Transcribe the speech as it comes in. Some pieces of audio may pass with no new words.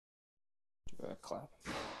Clap.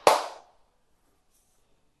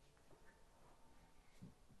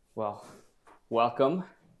 Well, welcome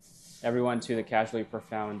everyone to the Casually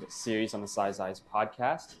Profound series on the Size Eyes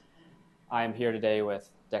podcast. I am here today with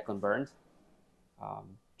Declan Berndt.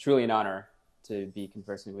 Truly an honor to be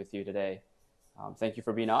conversing with you today. Thank you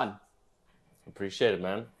for being on. Appreciate it,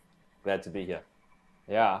 man. Glad to be here.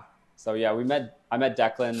 Yeah. So I met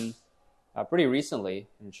Declan pretty recently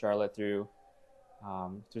in Charlotte through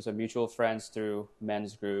some mutual friends, through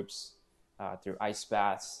men's groups, through ice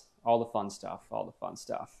baths, all the fun stuff.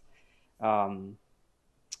 And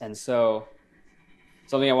so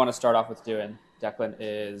something I want to start off with doing, Declan,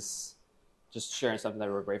 is just sharing something that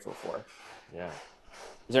we're grateful for. Yeah.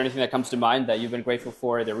 Is there anything that comes to mind that you've been grateful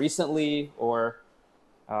for either recently or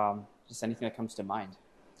just anything that comes to mind?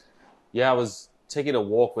 Yeah, I was taking a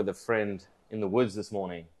walk with a friend in the woods this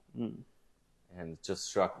morning and just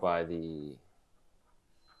struck by the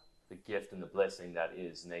gift and the blessing that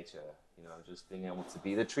is nature. You know, just being able to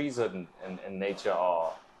be the trees and nature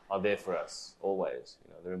are there for us always.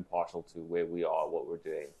 You know, they're impartial to where we are, what we're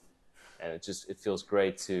doing. And it feels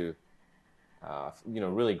great to,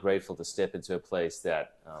 really grateful to step into a place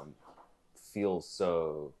that feels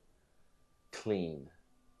so clean.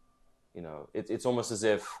 You know, it's almost as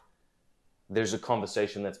if there's a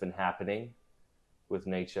conversation that's been happening with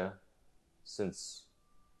nature since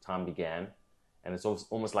time began. And it's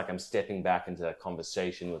almost like I'm stepping back into that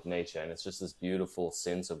conversation with nature. And it's just this beautiful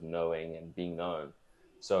sense of knowing and being known.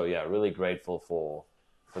 So yeah, really grateful for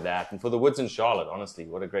that. And for the woods in Charlotte, honestly,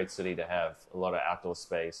 what a great city to have a lot of outdoor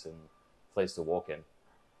space and place to walk in.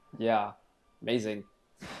 Yeah, amazing.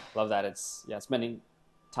 Love that. Spending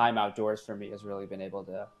time outdoors for me has really been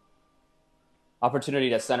opportunity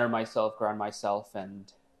to center myself, ground myself,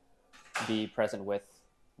 and be present with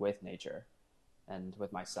nature and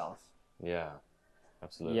with myself. Yeah,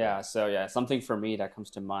 absolutely. Yeah, so something for me that comes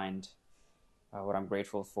to mind, what I'm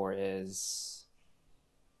grateful for is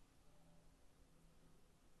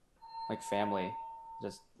like family.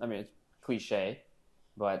 It's cliche,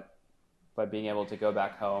 but being able to go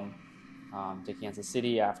back home to Kansas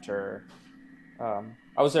City after I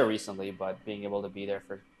was there recently, but being able to be there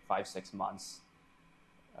for 5-6 months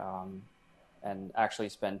and actually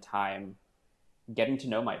spend time getting to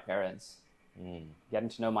know my parents, getting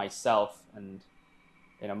to know myself. And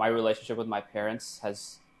my relationship with my parents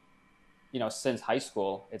has, since high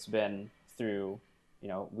school, it's been through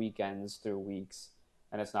weekends, through weeks,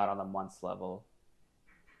 and it's not on the month level.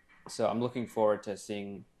 So I'm looking forward to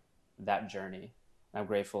seeing that journey. I'm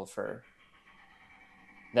grateful for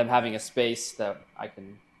them having a space that I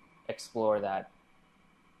can explore that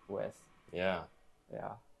with. Yeah.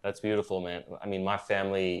 Yeah. That's beautiful, man. I mean, my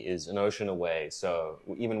family is an ocean away. So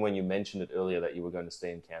even when you mentioned it earlier that you were going to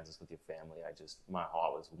stay in Kansas with your family, my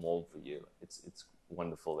heart was warm for you. It's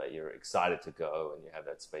wonderful that you're excited to go and you have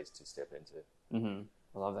that space to step into. Mm-hmm.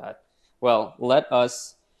 I love that. Well, let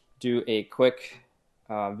us do a quick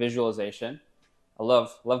visualization. I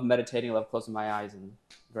love meditating. I love closing my eyes and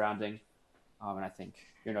grounding. And I think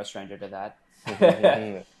you're no stranger to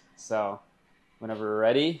that. So whenever we're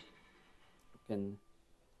ready, we can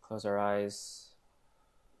close our eyes.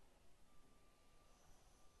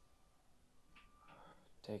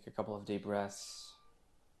 Take a couple of deep breaths.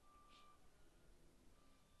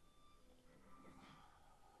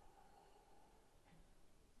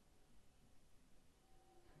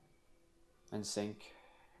 And sink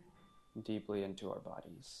deeply into our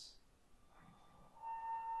bodies.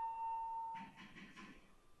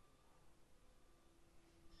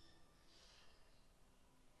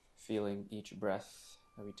 Feeling each breath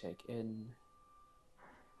that we take in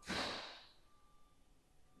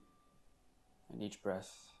and each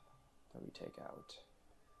breath that we take out.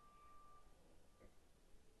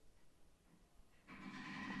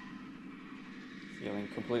 Feeling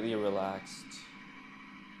completely relaxed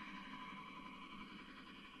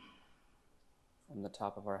from the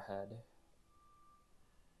top of our head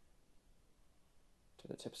to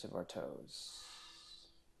the tips of our toes.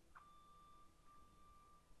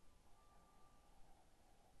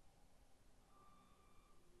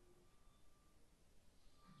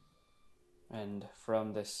 And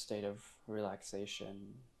from this state of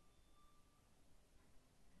relaxation,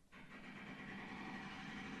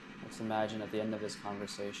 let's imagine at the end of this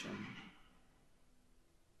conversation,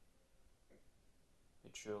 a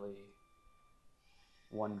truly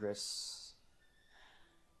wondrous,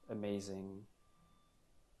 amazing,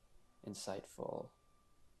 insightful,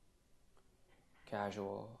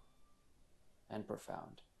 casual, and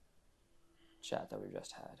profound chat that we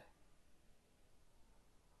just had.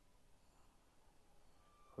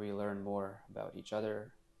 We learn more about each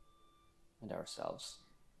other, and ourselves.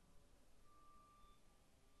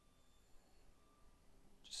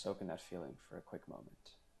 Just soak in that feeling for a quick moment.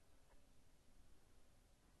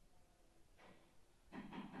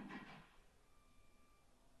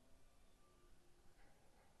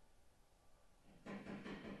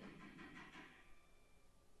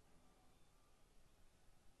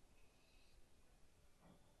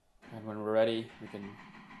 And when we're ready, we can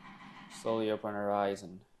slowly open our eyes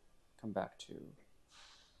and come back to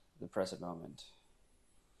the present moment.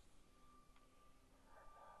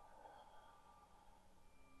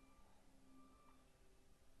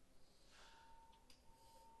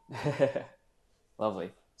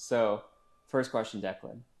 Lovely. So, first question,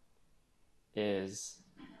 Declan, is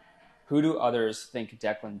who do others think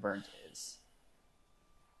Declan Berndt is?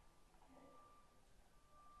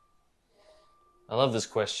 I love this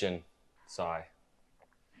question, Sai.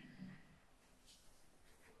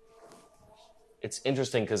 It's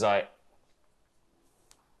interesting because I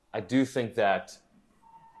do think that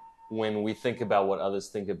when we think about what others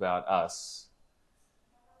think about us,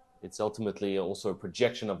 it's ultimately also a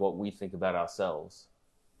projection of what we think about ourselves.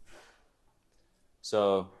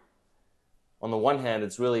 So, on the one hand,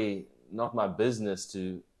 it's really not my business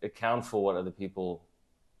to account for what other people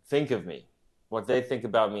think of me. What they think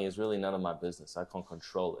about me is really none of my business. I can't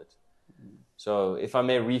control it. Mm-hmm. So, if I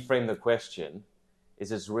may reframe the question, is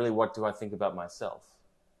this really what do I think about myself?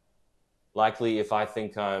 Likely, if I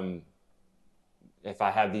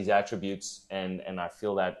have these attributes and I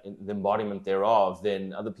feel that the embodiment thereof,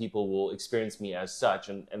 then other people will experience me as such,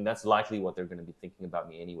 and that's likely what they're going to be thinking about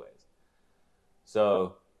me anyways.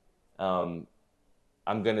 So I'm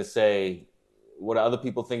going to say, what do other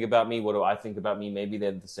people think about me? What do I think about me? Maybe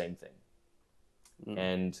they're the same thing. Mm.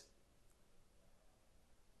 And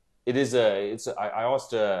I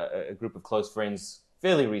asked a group of close friends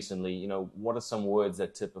fairly recently, what are some words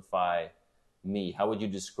that typify me? How would you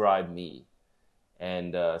describe me?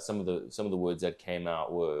 And some of the words that came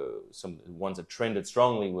out were some ones that trended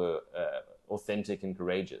strongly were authentic and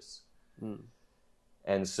courageous. Mm.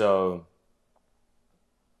 And so,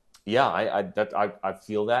 yeah, I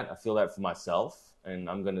feel that. I feel that for myself, and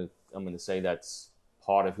I'm gonna say that's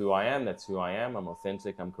part of who I am. That's who I am. I'm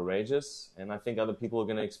authentic. I'm courageous, and I think other people are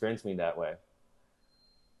going to experience me that way.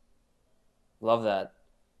 Love that.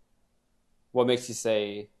 What makes you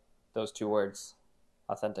say those two words,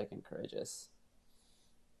 authentic and courageous?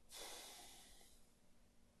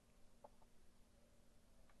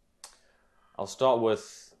 I'll start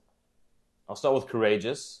with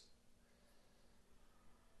courageous.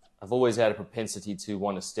 I've always had a propensity to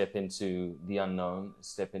want to step into the unknown,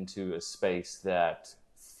 step into a space that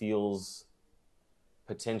feels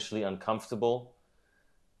potentially uncomfortable.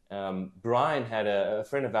 Brian a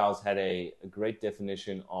friend of ours had a great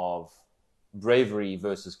definition of bravery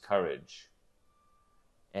versus courage.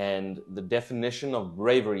 And the definition of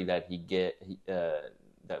bravery that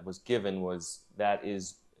that was given was that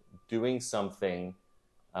is doing something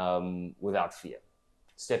without fear,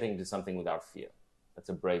 stepping into something without fear. That's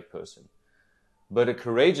a brave person. But a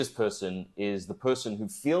courageous person is the person who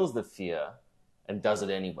feels the fear and does it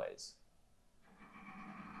anyways.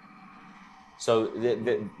 So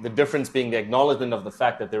the difference being the acknowledgement of the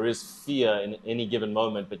fact that there is fear in any given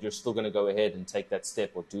moment, but you're still going to go ahead and take that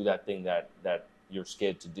step or do that thing that you're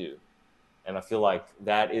scared to do. And I feel like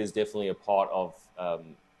that is definitely a part of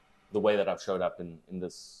the way that I've showed up in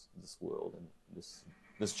this world and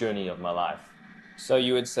this journey of my life. So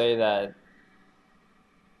you would say that.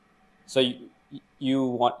 So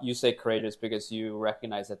you say courageous because you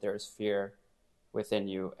recognize that there is fear within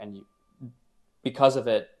you, and because of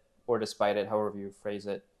it or despite it, however you phrase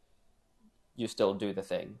it, you still do the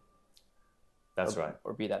thing. That's right.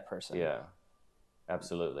 Or be that person. Yeah,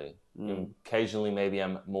 absolutely. Occasionally, maybe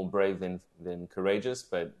I'm more brave than courageous,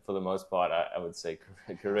 but for the most part, I would say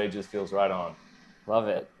courageous feels right on. Love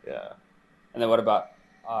it. Yeah. And then what about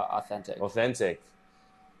authentic? Authentic.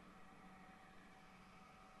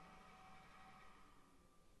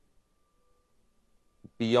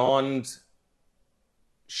 Beyond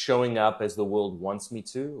showing up as the world wants me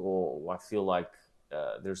to, or I feel like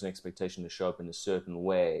there's an expectation to show up in a certain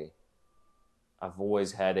way, I've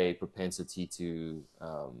always had a propensity to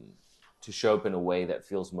show up in a way that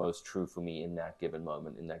feels most true for me in that given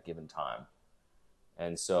moment, in that given time.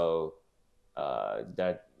 And so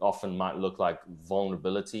that often might look like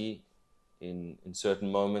vulnerability in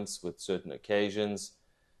certain moments with certain occasions,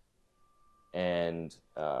 and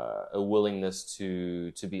a willingness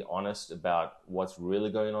to be honest about what's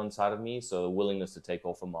really going on inside of me. So a willingness to take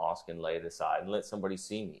off a mask and lay it aside and let somebody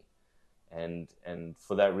see me. And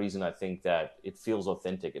for that reason, I think that it feels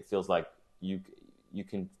authentic. It feels like you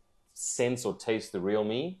can sense or taste the real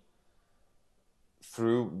me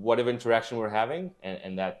through whatever interaction we're having,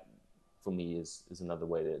 and that for me is another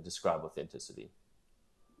way to describe authenticity.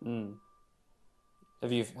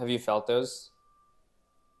 Have you felt those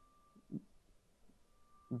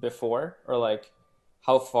before, or like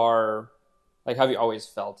how far, like have you always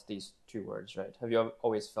felt these two words, right? Have you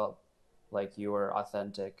always felt like you were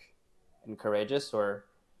authentic and courageous, or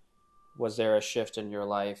was there a shift in your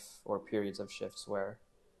life or periods of shifts where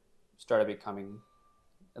you started becoming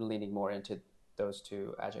and leaning more into those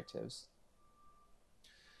two adjectives?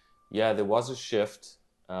 Yeah, there was a shift.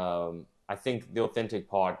 I think the authentic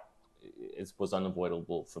part was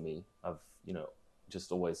unavoidable for me. I've,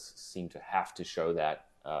 just always seemed to have to show that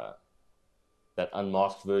that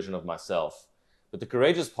unmasked version of myself. But the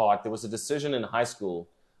courageous part, there was a decision in high school.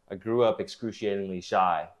 I grew up excruciatingly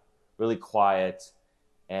shy, really quiet,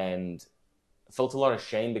 and felt a lot of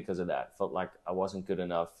shame because of that. Felt like I wasn't good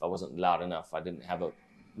enough. I wasn't loud enough. I didn't have a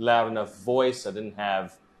loud enough voice. I didn't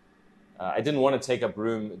want to take up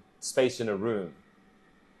space in a room.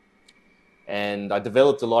 And I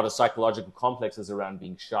developed a lot of psychological complexes around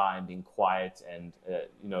being shy and being quiet and,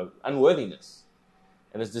 unworthiness.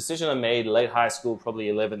 And this decision I made late high school, probably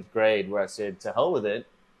 11th grade, where I said, to hell with it.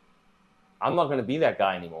 I'm not going to be that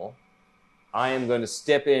guy anymore. I am going to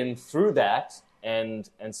step in through that and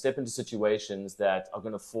step into situations that are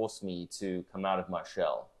going to force me to come out of my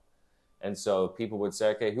shell. And so people would say,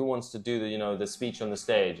 okay, who wants to do the speech on the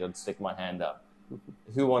stage? I'd stick my hand up.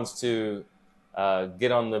 Who wants to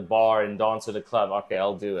get on the bar and dance at a club? Okay,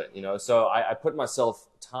 I'll do it. So I put myself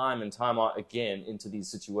time and time out again into these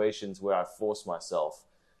situations where I forced myself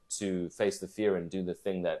to face the fear and do the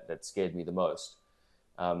thing that scared me the most.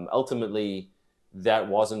 Ultimately, that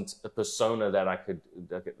wasn't a persona that I could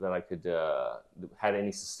had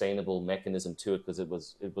any sustainable mechanism to it, because it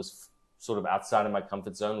was sort of outside of my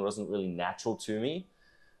comfort zone. It wasn't really natural to me.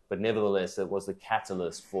 But nevertheless, it was the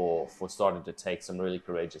catalyst for starting to take some really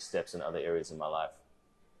courageous steps in other areas in my life.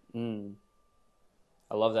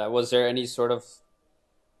 I love that. Was there any sort of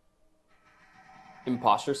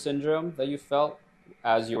imposter syndrome that you felt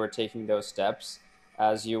as you were taking those steps,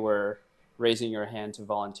 as you were raising your hand to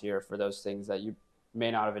volunteer for those things that you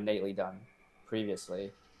may not have innately done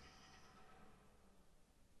previously?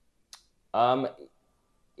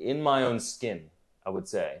 In my own skin, I would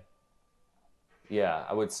say. Yeah,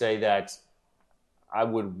 I would say that I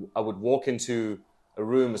would walk into a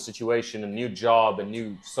room, a situation, a new job, a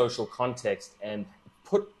new social context, and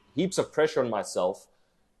put heaps of pressure on myself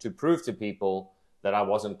to prove to people that I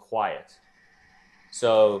wasn't quiet.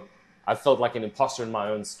 So I felt like an imposter in my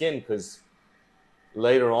own skin, because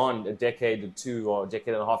later on, a decade or two or a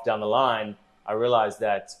decade and a half down the line, I realized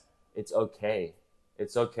that it's okay.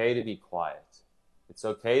 It's okay to be quiet. It's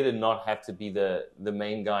okay to not have to be the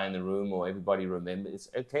main guy in the room or everybody remember. It's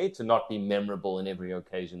okay to not be memorable in every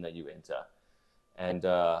occasion that you enter.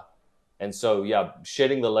 And so, yeah,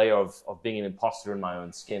 shedding the layer of being an imposter in my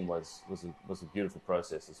own skin was a beautiful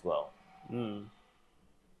process as well.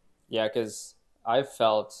 Yeah, because I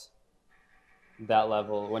felt that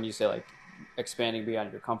level when you say like expanding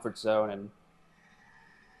beyond your comfort zone and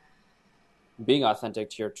being authentic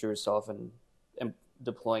to your true self and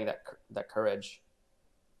deploying that courage.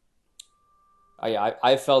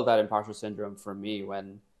 I felt that imposter syndrome for me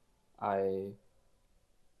when I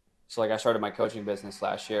started my coaching business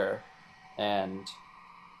last year, and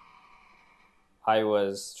I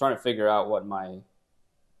was trying to figure out what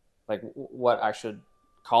I should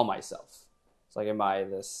call myself. It's like,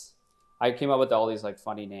 I came up with all these like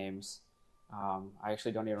funny names. I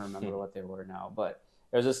actually don't even remember what they were now, but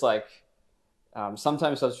it was just like,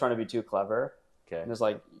 sometimes I was trying to be too clever. Okay. And it's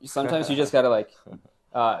like, sometimes you just gotta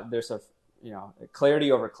there's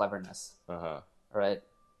clarity over cleverness. Right.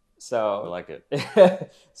 So I like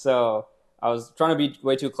it. So I was trying to be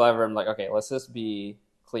way too clever. I'm like, okay, let's just be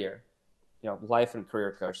clear. Life and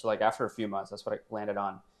career coach. So like after a few months, that's what I landed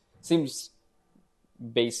on. Seems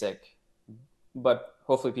basic, but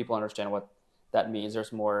hopefully people understand what that means.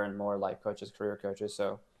 There's more and more life coaches, career coaches.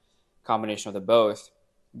 So combination of the both.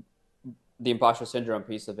 The imposter syndrome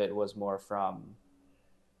piece of it was more from,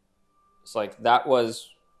 it's like that was,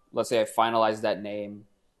 let's say I finalized that name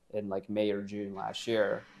in like May or June last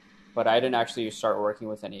year, but I didn't actually start working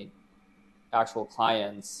with any actual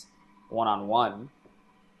clients one-on-one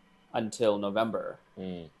until November.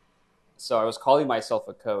 So I was calling myself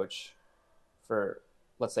a coach for,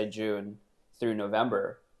 let's say, June through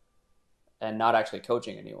November and not actually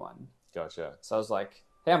coaching anyone. Gotcha. So I was like,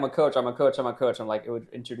 hey, I'm a coach. I'm like, it would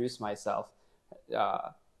introduce myself.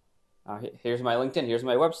 Here's my LinkedIn. Here's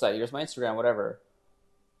my website. Here's my Instagram, whatever.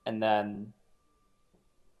 And then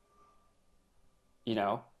you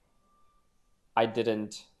know, I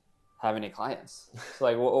didn't have any clients. So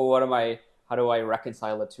like, what am I? How do I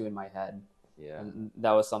reconcile the two in my head? Yeah. And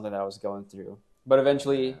that was something that I was going through. But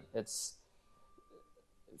eventually, it's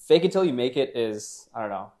fake it till you make it. Is, I don't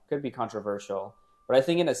know, could be controversial, but I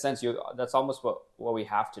think in a sense, that's almost what we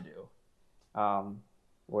have to do,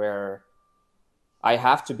 where I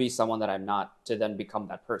have to be someone that I'm not to then become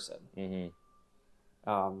that person. Mm-hmm.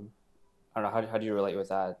 I don't know, how do you relate with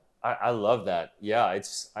that? I love that. Yeah,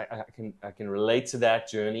 I can relate to that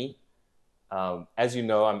journey. As you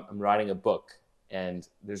know, I'm writing a book, and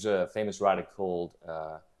there's a famous writer called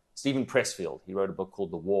Stephen Pressfield. He wrote a book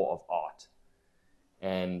called The War of Art,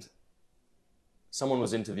 and someone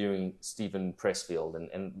was interviewing Stephen Pressfield,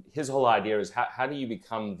 and his whole idea is how do you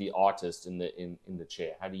become the artist in the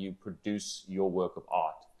chair? How do you produce your work of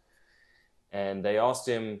art? And they asked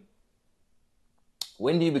him,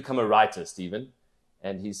 when do you become a writer, Stephen?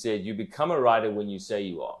 And he said, you become a writer when you say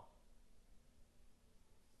you are.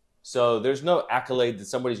 So there's no accolade that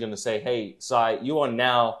somebody's going to say, hey, Sai, you are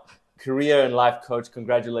now career and life coach.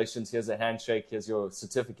 Congratulations. Here's a handshake. Here's your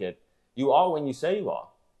certificate. You are when you say you are.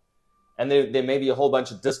 And there may be a whole bunch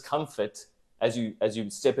of discomfort as you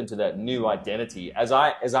step into that new identity, as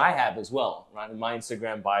I have as well. Right? In my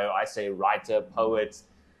Instagram bio, I say writer, poet,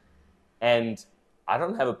 and I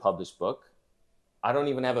don't have a published book. I don't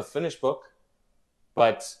even have a finished book.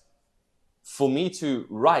 But for me to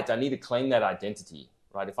write, I need to claim that identity,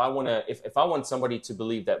 right? If I want somebody to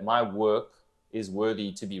believe that my work is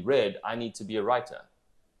worthy to be read, I need to be a writer,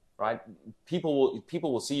 right? People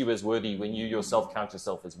will see you as worthy when you yourself count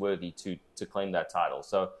yourself as worthy to claim that title.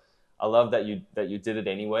 So I love that you did it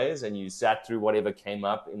anyways, and you sat through whatever came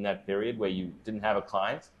up in that period where you didn't have a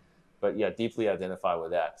client. But yeah, deeply identify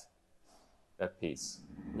with that piece.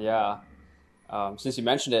 Yeah. Since you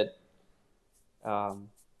mentioned it,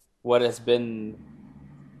 what has been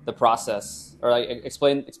the process, or like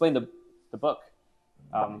explain the book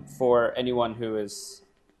for anyone who is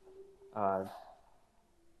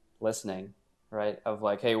listening, right? Of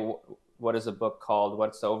like, hey, what is a book called?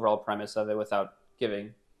 What's the overall premise of it, without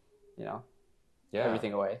giving,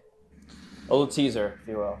 everything away? A little teaser, if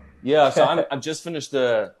you will. Yeah, so I've just finished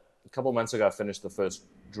a couple months ago. I finished the first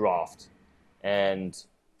draft, and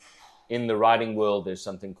in the writing world, there's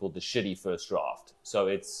something called the shitty first draft. So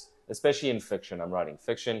it's, especially in fiction, I'm writing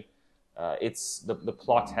fiction. It's the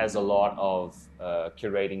plot has a lot of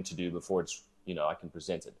curating to do before I can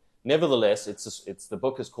present it. Nevertheless, it's the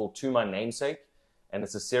book is called To My Namesake, and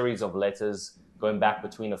it's a series of letters going back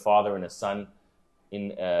between a father and a son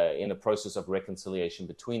in a process of reconciliation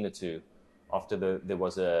between the two after there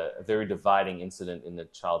was a very dividing incident in the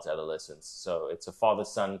child's adolescence. So it's a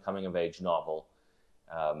father-son coming-of-age novel.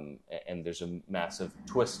 And there's a massive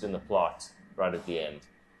twist in the plot right at the end.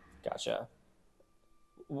 Gotcha.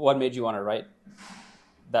 What made you want to write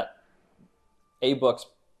that books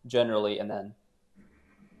generally, and then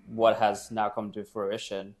what has now come to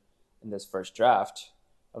fruition in this first draft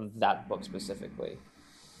of that book specifically?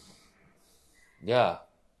 Yeah,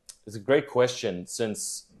 it's a great question,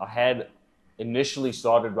 since I had initially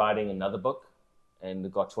started writing another book and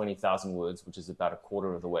it got 20,000 words, which is about a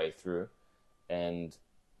quarter of the way through. And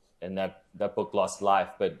that book lost life.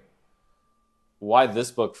 But why this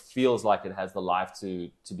book feels like it has the life to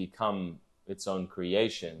become its own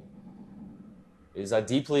creation is I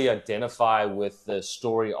deeply identify with the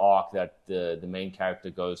story arc that the main character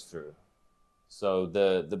goes through. So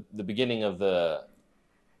the beginning of the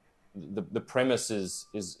premise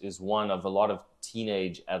is one of a lot of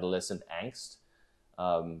teenage adolescent angst.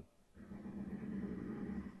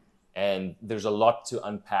 And there's a lot to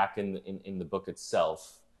unpack in the book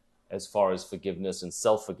itself, as far as forgiveness and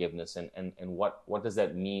self-forgiveness, and what does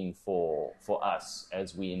that mean for us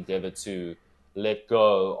as we endeavor to let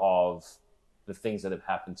go of the things that have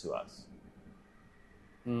happened to us.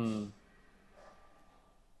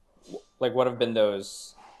 Like, what have been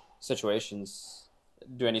those situations?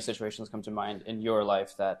 Do any situations come to mind in your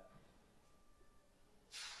life that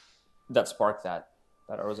sparked that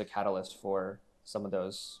or was a catalyst for some of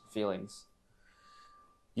those feelings?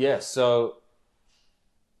 Yeah, so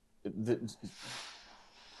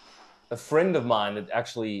a friend of mine had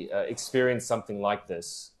actually experienced something like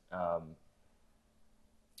this.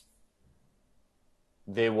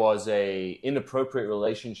 There was a inappropriate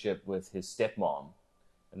relationship with his stepmom,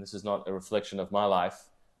 and this is not a reflection of my life.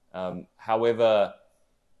 However,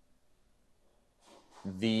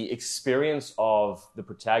 the experience of the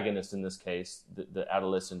protagonist in this case, the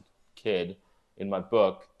adolescent kid in my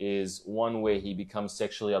book, is one where he becomes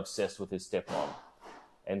sexually obsessed with his stepmom.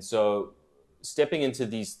 And so stepping into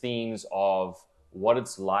these themes of what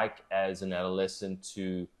it's like as an adolescent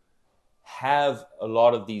to have a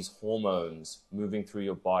lot of these hormones moving through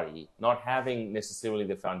your body, not having necessarily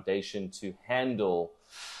the foundation to handle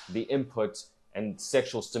the input and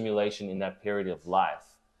sexual stimulation in that period of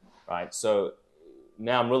life, right? So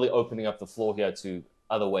now I'm really opening up the floor here to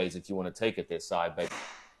other ways if you want to take it this side. But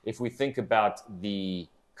if we think about the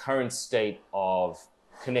current state of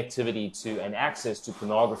connectivity to and access to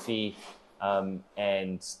pornography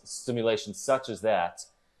and stimulation such as that,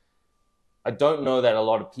 I don't know that a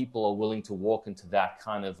lot of people are willing to walk into that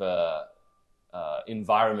kind of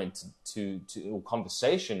environment to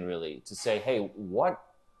conversation, really, to say, hey, what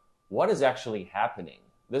is actually happening?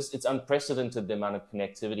 It's unprecedented, the amount of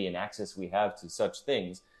connectivity and access we have to such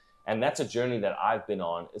things. And that's a journey that I've been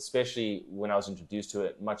on, especially when I was introduced to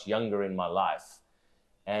it much younger in my life.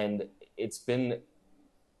 And it's been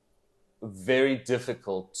very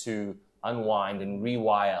difficult to unwind and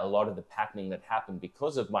rewire a lot of the patterning that happened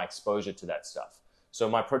because of my exposure to that stuff. So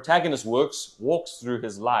my protagonist walks through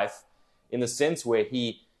his life in the sense where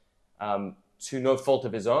he, to no fault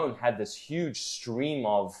of his own, had this huge stream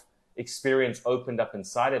of experience opened up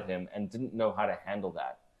inside of him and didn't know how to handle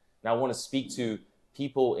that. Now I want to speak to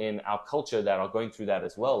people in our culture that are going through that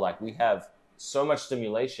as well. Like, we have so much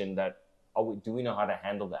stimulation that do we know how to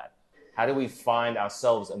handle that? How do we find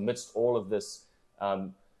ourselves amidst all of this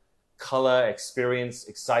color, experience,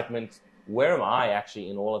 excitement? Where am I actually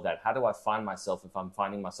in all of that? How do I find myself if I'm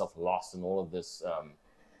finding myself lost in all of this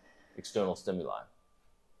external stimuli?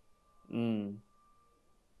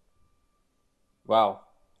 Wow.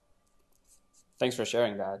 Thanks for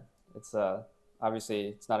sharing that. It's obviously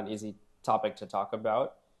it's not an easy topic to talk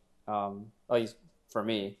about, at least for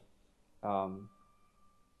me.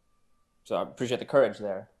 So I appreciate the courage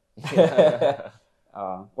there.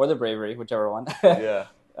 Or the bravery, whichever one. Yeah.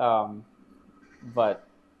 But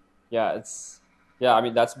yeah, I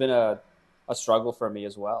mean, that's been a struggle for me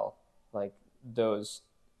as well. Like,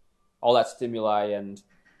 all that stimuli, and,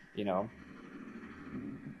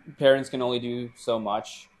 parents can only do so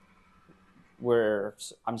much.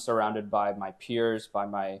 I'm surrounded by my peers, by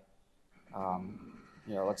my,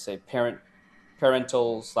 let's say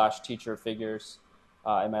parental / teacher figures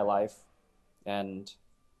in my life.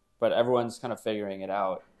 But everyone's kind of figuring it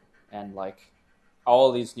out. And like,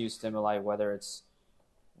 all these new stimuli, whether it's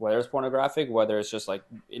pornographic, whether it's just like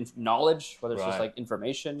knowledge, whether it's just like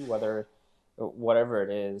information, whatever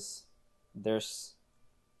it is, there's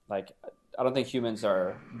like, I don't think humans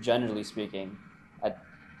are, generally speaking,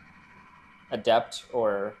 adept,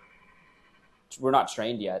 or we're not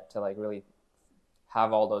trained yet to like really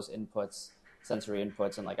have all those sensory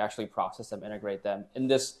inputs, and like actually process them, integrate them in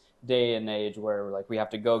this day and age where like we have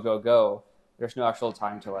to go. There's no actual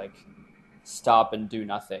time to like stop and do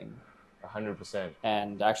nothing. 100%.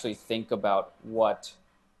 And actually think about, what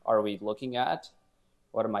are we looking at?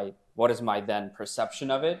 What is my then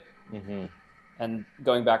perception of it? Mm-hmm. And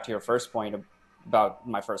going back to your first point about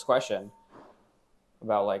my first question,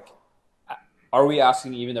 about like, are we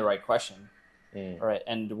asking even the right question? Right?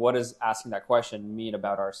 And what does asking that question mean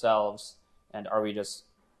about ourselves? And are we just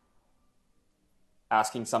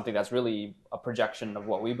asking something that's really a projection of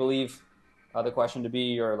what we believe the question to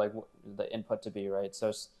be, or like the input to be, right? So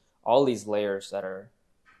it's all these layers that are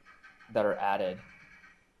added.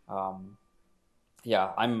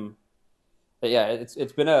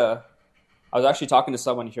 It's been I was actually talking to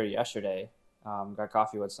someone here yesterday, got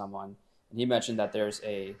coffee with someone, and he mentioned that there's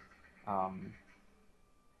I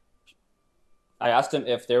asked him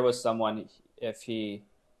if there was someone that he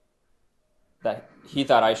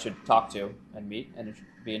thought I should talk to and meet and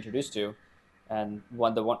be introduced to, and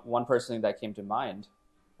one person that came to mind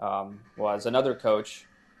was another coach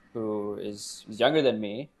who is younger than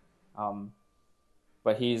me,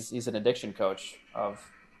 but he's an addiction coach of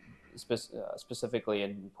specifically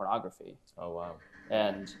in pornography. Oh wow!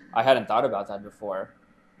 And I hadn't thought about that before,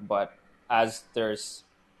 but as there's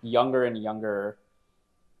younger and younger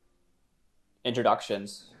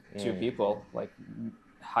introductions to people, like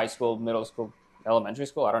high school, middle school, elementary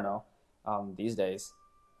school, I don't know, these days,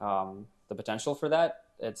 the potential for that,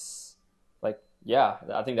 it's like, yeah,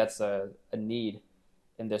 I think that's a need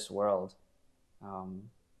in this world.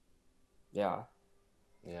 Yeah,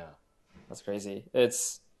 that's crazy.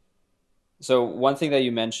 So one thing that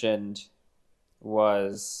you mentioned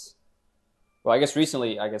was, well, I guess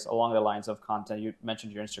recently, along the lines of content, you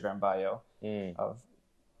mentioned your Instagram bio of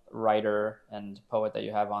writer and poet that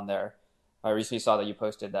you have on there. I recently saw that you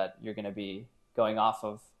posted that you're going to be going off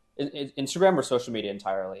of Instagram or social media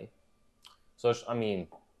entirely. I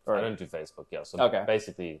don't do Facebook. Yeah. So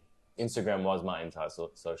basically, Instagram was my entire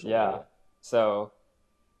social media. So,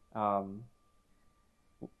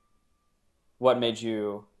 what made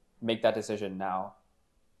you make that decision now?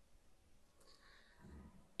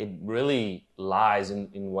 It really lies in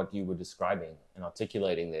what you were describing and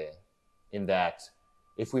articulating there, in that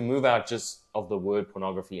if we move out just of the word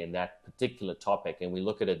pornography and that particular topic, and we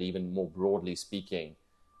look at it even more broadly speaking,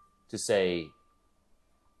 to say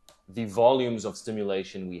the volumes of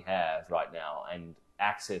stimulation we have right now and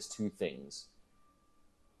access to things,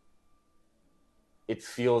 it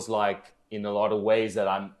feels like in a lot of ways that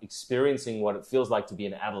I'm experiencing what it feels like to be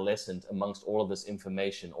an adolescent amongst all of this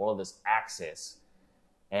information, all of this access.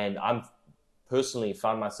 And I'm personally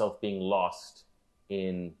found myself being lost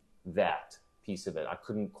in that piece of it. I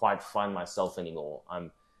couldn't quite find myself anymore.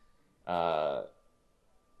 I'm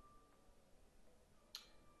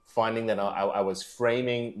finding that I was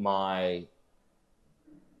framing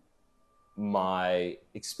my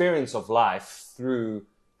experience of life through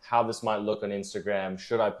how this might look on Instagram.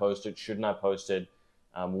 Should I post it? Shouldn't I post it?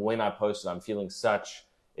 When I post it, I'm feeling such.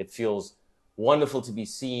 It feels wonderful to be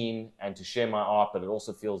seen and to share my art, but it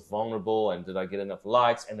also feels vulnerable. And did I get enough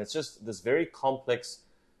likes? And it's just this very complex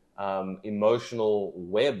emotional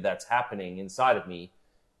web that's happening inside of me.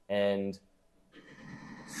 And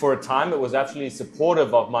for a time, it was absolutely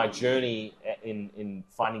supportive of my journey in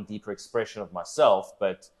finding deeper expression of myself.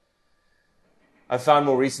 But I found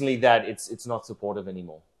more recently that it's not supportive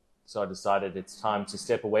anymore. So I decided it's time to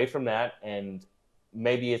step away from that, and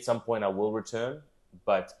maybe at some point I will return.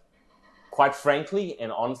 But quite frankly and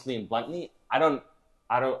honestly and bluntly, I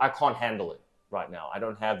can't handle it right now. I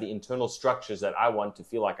don't have the internal structures that I want to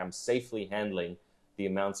feel like I'm safely handling the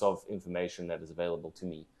amounts of information that is available to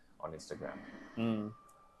me on Instagram. Mm.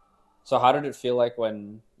 So how did it feel like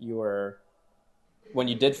when you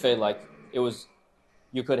did feel like it was,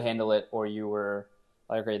 you could handle it, or you were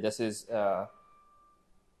like, okay, this is a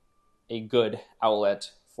good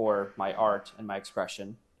outlet for my art and my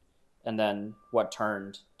expression, and then what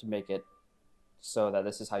turned to make it so that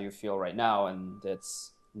this is how you feel right now, and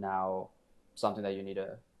it's now something that you need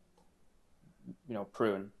to,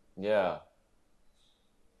 prune? Yeah.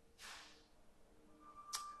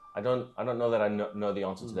 I don't know that I know the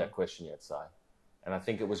answer to that question yet, Sai. And I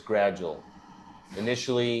think it was gradual.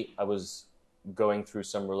 Initially, I was going through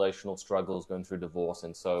some relational struggles, going through divorce,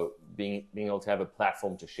 and so being able to have a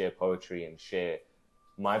platform to share poetry and share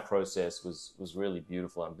my process was really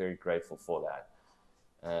beautiful. I'm very grateful for that.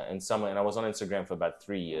 And I was on Instagram for about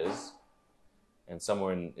 3 years, and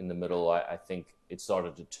somewhere in the middle, I think it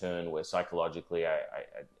started to turn where psychologically I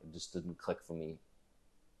it just didn't click for me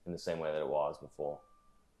in the same way that it was before.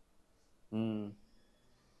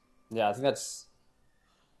 Yeah, I think that's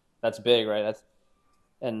big, right?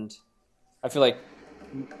 And I feel like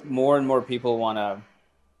more and more people want to.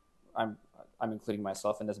 I'm including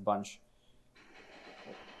myself in this bunch.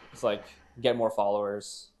 It's like get more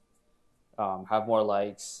followers, have more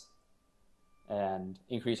likes, and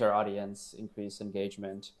increase our audience, increase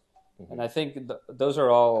engagement. Mm-hmm. And I think those are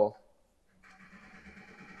all.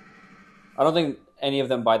 I don't think any of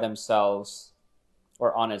them by themselves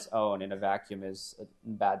or on its own in a vacuum is a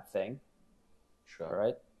bad thing. Sure.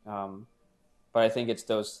 Right? But I think it's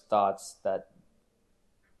those thoughts that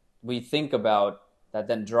we think about that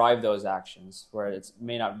then drive those actions, where it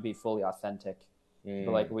may not be fully authentic,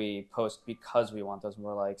 but like we post because we want those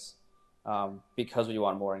more likes, because we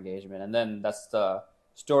want more engagement. And then that's the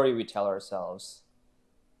story we tell ourselves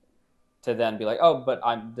to then be like, oh, but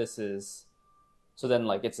so then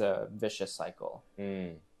like it's a vicious cycle,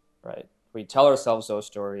 right? We tell ourselves those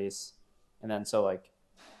stories, and then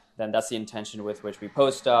then that's the intention with which we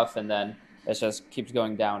post stuff, and then it just keeps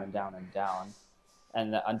going down and down and down,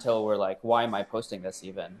 and until we're like, why am I posting this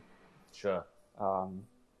even? Sure.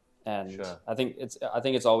 And sure. I think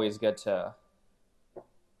it's always good to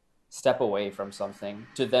step away from something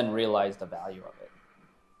to then realize the value of it.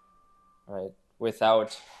 Right?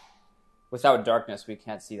 Without darkness, we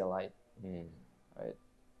can't see the light. Right?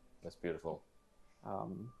 That's beautiful.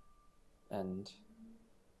 And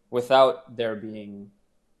without there being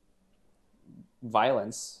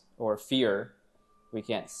violence or fear, we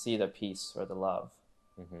can't see the peace or the love.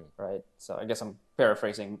 Right? So I guess I'm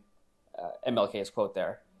paraphrasing MLK's quote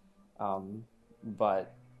there.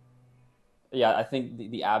 But yeah, I think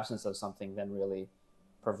the absence of something then really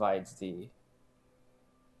provides the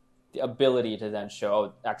ability to then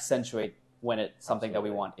accentuate when something that we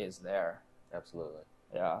want is there. Absolutely.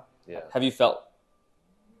 Yeah. Yeah. Have you felt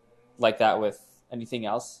like that with anything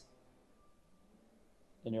else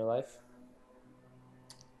in your life?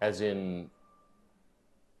 As in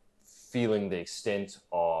feeling the extent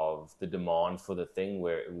of the demand for the thing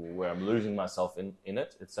where I'm losing myself in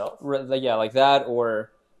it itself? Yeah, like that,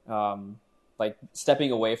 or like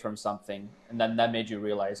stepping away from something, and then that made you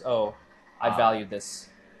realize, oh, I value this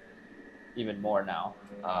even more now?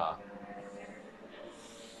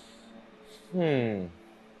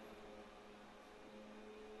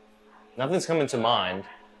 Nothing's coming to mind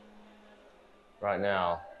right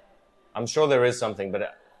now. I'm sure there is something, but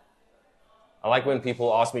I like when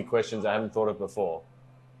people ask me questions I haven't thought of before.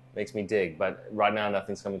 Makes me dig, but right now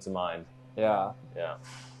nothing's coming to mind. Yeah, Yeah.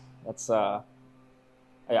 that's I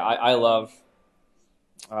love,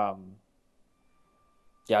 I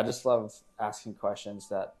just love asking questions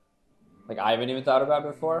that like I haven't even thought about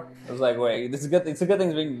before. I was like, wait, this is good. It's a good thing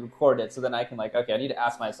it's being recorded, so then I can like, okay, I need to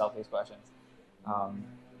ask myself these questions.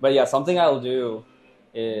 But yeah, something I'll do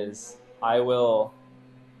is I will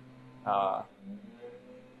I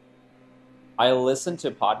listen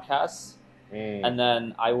to podcasts and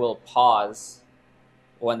then I will pause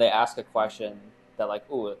when they ask a question that like,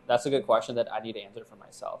 ooh, that's a good question that I need to answer for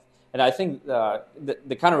myself. And I think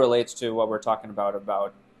that kind of relates to what we're talking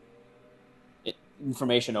about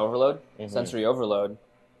information overload, sensory overload,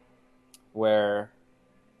 where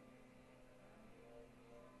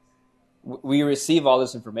we receive all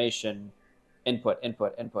this information, input,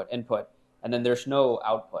 and then there's no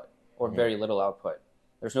output or very little output.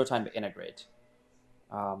 There's no time to integrate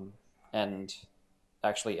and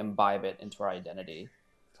actually imbibe it into our identity,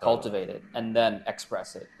 cultivate it, and then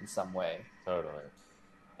express it in some way. Totally.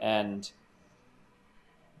 And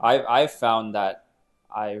I've found that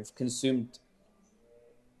I've consumed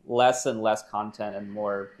less and less content and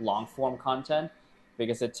more long form content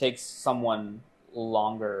because it takes someone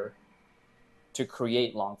longer to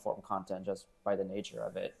create long form content just by the nature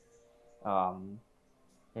of it. And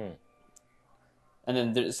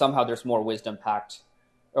then somehow there's more wisdom packed,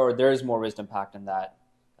 or there is more wisdom packed in that,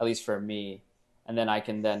 at least for me. And then I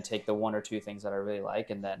can then take the one or two things that I really like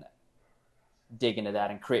and then dig into that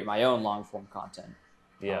and create my own long form content.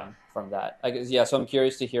 From that. So I'm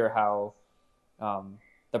curious to hear how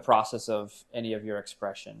the process of any of your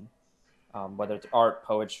expression, whether it's art,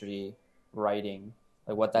 poetry, writing,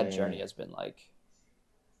 like what that journey has been like.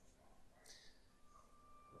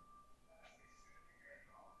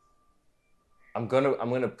 I'm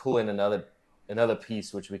gonna pull in another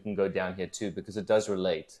piece which we can go down here too, because it does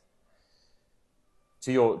relate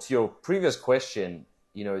to your previous question.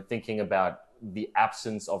 Thinking about the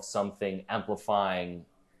absence of something amplifying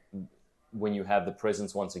when you have the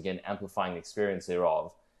presence once again, amplifying the experience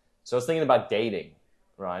thereof. So I was thinking about dating,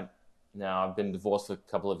 right? Now I've been divorced for a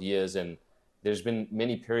couple of years, and there's been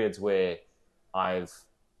many periods where I've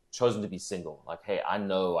chosen to be single. Like, hey, I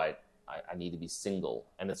know I need to be single.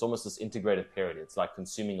 And it's almost this integrated period. It's like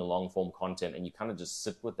consuming a long form content, and you kind of just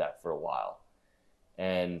sit with that for a while.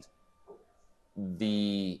 And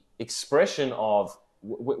the expression of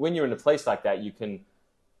when you're in a place like that, you can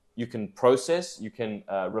process, you can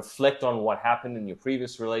reflect on what happened in your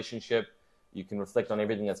previous relationship. You can reflect on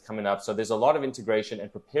everything that's coming up. So there's a lot of integration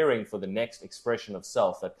and preparing for the next expression of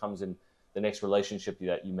self that comes in the next relationship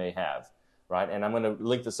that you may have, right? And I'm going to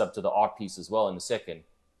link this up to the art piece as well in a second.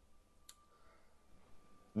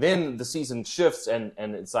 Then the season shifts and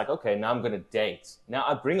it's like, okay, now I'm going to date. Now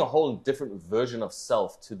I bring a whole different version of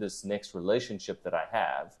self to this next relationship that I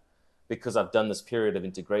have because I've done this period of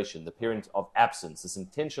integration, the period of absence, this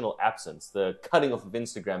intentional absence, the cutting off of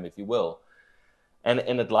Instagram, if you will. And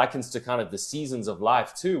it likens to kind of the seasons of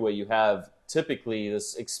life too, where you have typically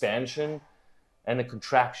this expansion and a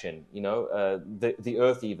contraction, the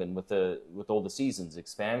earth even with all the seasons,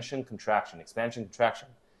 expansion, contraction, and expression,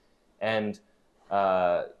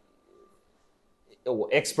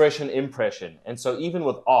 impression. And so even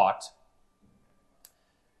with art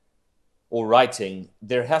or writing,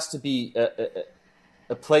 there has to be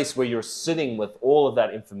a place where you're sitting with all of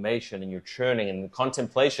that information and you're churning and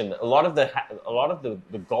contemplation. A lot of the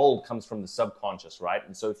gold comes from the subconscious, right?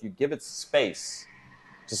 And so if you give it space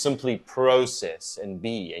to simply process and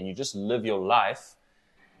be, and you just live your life,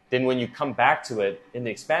 then when you come back to it in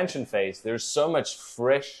the expansion phase, there's so much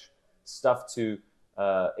fresh stuff to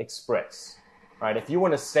express, right? If you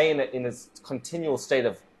want to stay in a continual state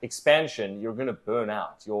of expansion, you're going to burn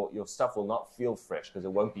out. Your stuff will not feel fresh because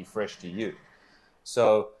it won't be fresh to you.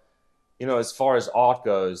 So, as far as art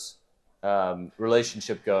goes,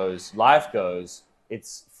 relationship goes, life goes,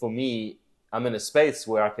 it's, for me, I'm in a space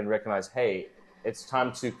where I can recognize, hey, it's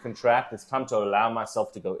time to contract. It's time to allow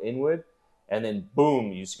myself to go inward. And then,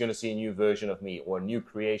 boom, you're going to see a new version of me or a new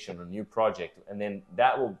creation or a new project. And then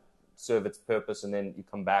that will serve its purpose, and then you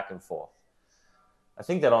come back and forth. I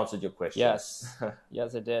think that answered your question. Yes.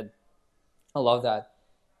 Yes, it did. I love that.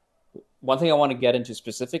 One thing I want to get into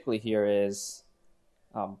specifically here is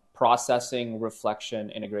processing, reflection,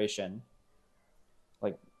 integration.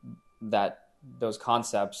 those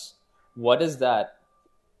concepts, what does that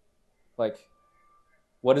like?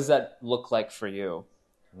 What does that look like for you?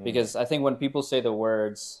 Because I think when people say the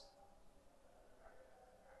words,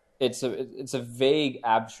 it's a vague,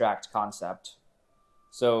 abstract concept.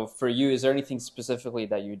 So for you, is there anything specifically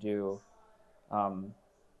that you do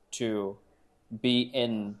to be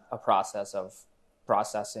in a process of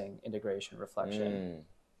processing, integration, reflection?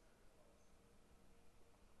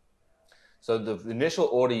 So the initial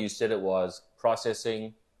order you said it was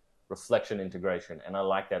processing, reflection, integration, and I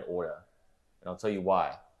like that order, and I'll tell you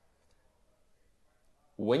why.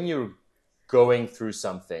 When you're going through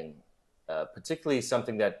something, particularly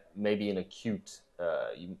something that may be an acute,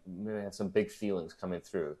 you may have some big feelings coming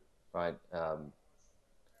through, right?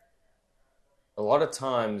 A lot of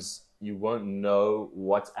times you won't know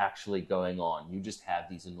what's actually going on. You just have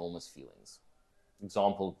these enormous feelings.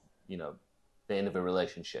 Example, the end of a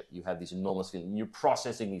relationship. You have these enormous feelings. You're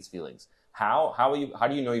processing these feelings. How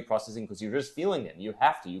do you know you're processing? Because you're just feeling them. You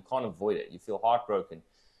have to. You can't avoid it. You feel heartbroken,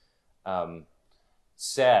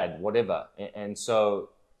 sad, whatever. And so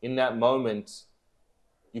in that moment,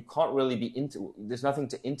 you can't really there's nothing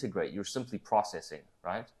to integrate. You're simply processing,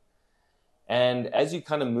 right? And as you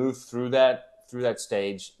kind of move through that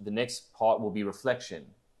stage, the next part will be reflection,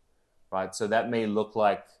 right? So that may look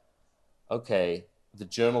like, okay, the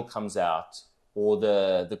journal comes out, or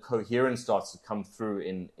the coherence starts to come through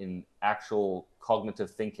in actual cognitive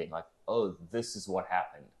thinking, like, oh, this is what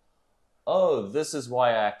happened. Oh, this is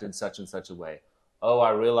why I acted such and such a way. Oh,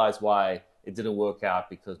 I realized why it didn't work out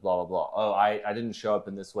because blah, blah, blah. Oh, I didn't show up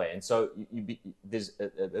in this way. And so there's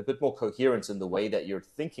a bit more coherence in the way that you're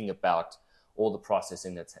thinking about all the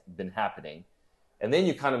processing that's been happening. And then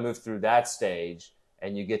you kind of move through that stage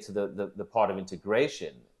and you get to the part of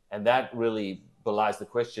integration. And that really belies the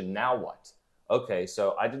question, now what? Okay,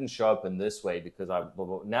 so I didn't show up in this way because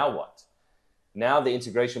now what? Now the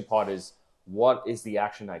integration part is, what is the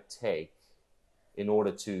action I take in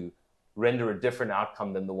order to render a different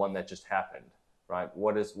outcome than the one that just happened, right?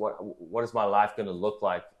 What is my life going to look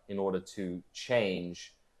like in order to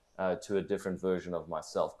change to a different version of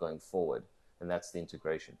myself going forward? And that's the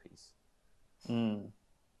integration piece.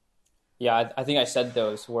 Yeah, I think I said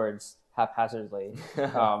those words haphazardly,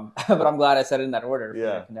 but I'm glad I said it in that order for you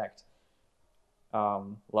to connect.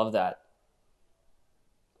 Love that.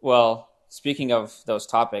 Well, speaking of those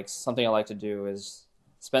topics, something I like to do is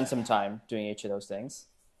spend some time doing each of those things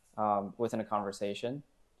within a conversation.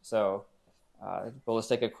 So, but let's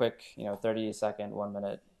take a quick, 30-second, 1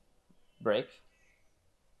 minute break.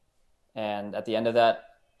 And at the end of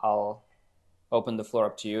that, I'll open the floor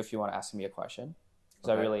up to you if you want to ask me a question.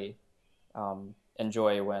 Because I really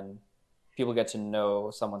enjoy when people get to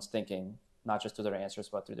know someone's thinking, not just through their answers,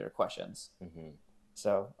 but through their questions. Mm-hmm.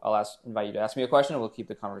 So I'll invite you to ask me a question, and we'll keep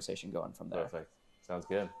the conversation going from there. Perfect. Sounds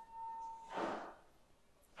good.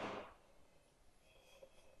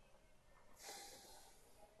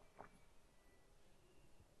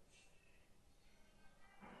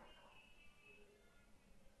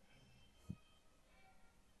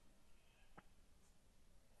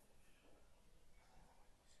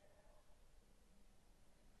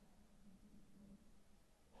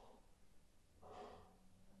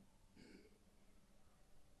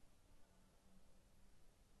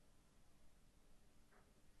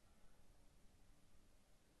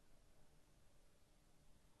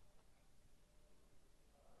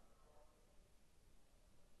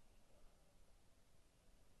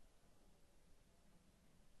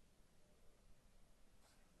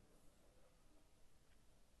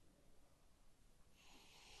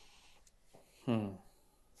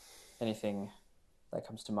 Anything that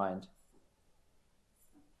comes to mind?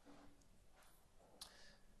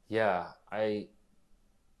 Yeah, I've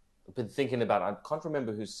been thinking about, I can't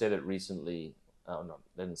remember who said it recently. Oh, no,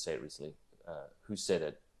 they didn't say it recently. Who said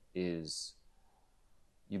it is,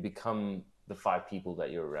 you become the 5 people that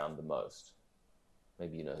you're around the most.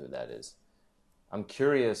 Maybe you know who that is. I'm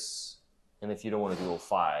curious, and if you don't want to do all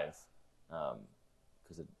 5,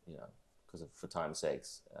 for time's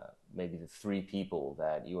sakes, maybe the 3 people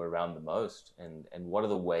that you are around the most, and what are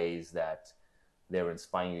the ways that they're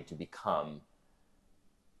inspiring you to become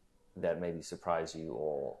that maybe surprise you,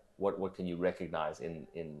 or what can you recognize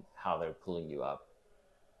in how they're pulling you up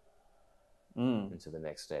into the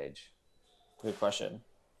next stage? Good question.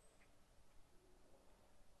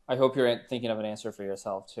 I hope you're thinking of an answer for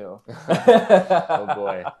yourself too. Oh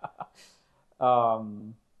boy.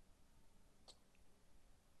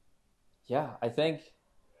 Yeah, I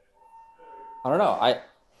don't know.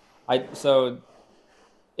 So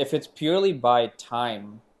if it's purely by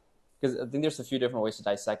time, because I think there's a few different ways to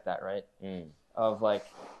dissect that, right? Of like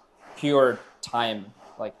pure time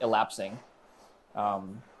like elapsing,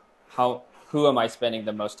 who am I spending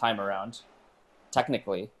the most time around?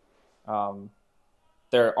 Technically,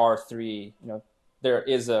 there are three. There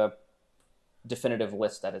is a definitive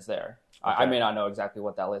list that is there. I may not know exactly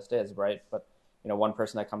what that list is, right? But one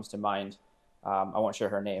person that comes to mind, I won't share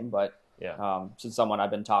her name, but since someone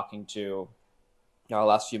I've been talking to the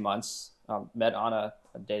last few months, met on a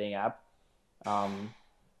dating app,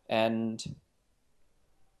 and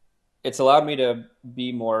it's allowed me to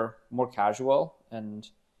be more casual, and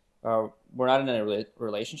we're not in a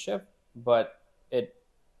relationship, but it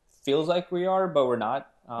feels like we are, but we're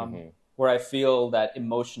not. Where I feel that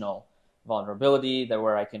emotional vulnerability, that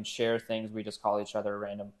where I can share things, we just call each other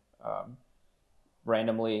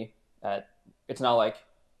randomly. It's not like,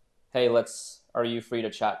 hey, are you free to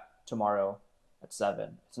chat tomorrow at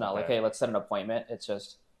 7? It's not like, hey, let's set an appointment. It's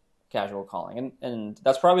just casual calling, and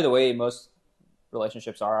that's probably the way most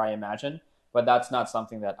relationships are, I imagine. But that's not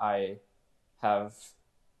something that I have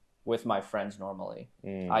with my friends normally.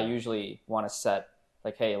 I usually want to set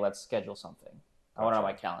like, hey, let's schedule something. I want it on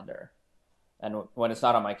my calendar. And when it's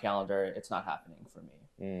not on my calendar, it's not happening for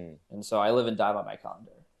me. And so I live and die by my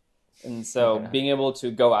calendar. And so being able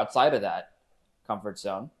to go outside of that comfort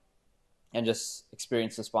zone and just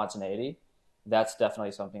experience the spontaneity, that's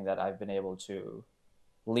definitely something that I've been able to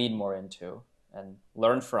lead more into and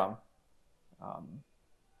learn from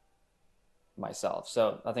myself.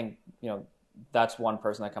 So I think, that's one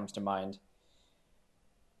person that comes to mind.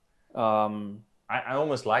 I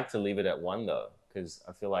almost like to leave it at one, though, because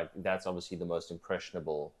I feel like that's obviously the most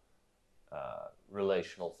impressionable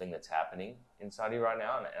relational thing that's happening inside you right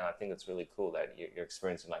now. And I think it's really cool that you're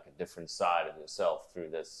experiencing like a different side of yourself through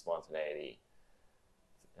this spontaneity,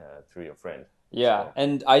 through your friend. Yeah, so.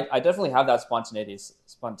 And I definitely have that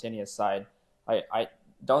spontaneous side. I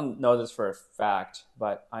don't know this for a fact,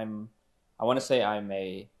 but I want to say I'm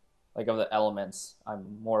like of the elements,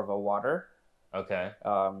 I'm more of a water. Okay.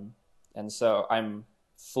 And so I'm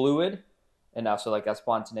fluid enough, so like that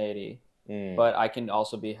spontaneity, but I can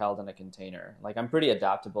also be held in a container. Like I'm pretty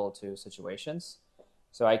adaptable to situations,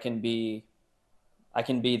 so I can be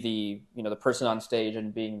the the person on stage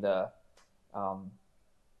and being the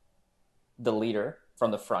leader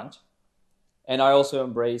from the front, and I also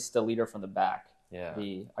embrace the leader from the back. Yeah.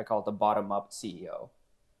 I call it the bottom up CEO,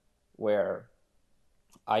 where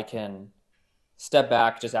I can step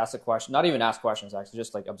back, just ask a question, not even ask questions, actually,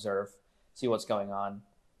 just like observe, see what's going on,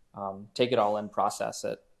 take it all in, process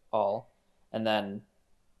it all, and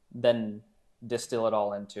then distill it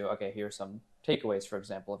all into, okay, here's some takeaways, for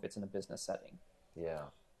example, if it's in a business setting. Yeah.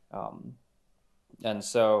 And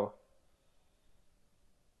so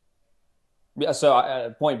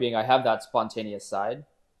point being, I have that spontaneous side,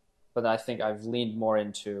 but I think I've leaned more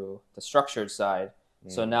into the structured side.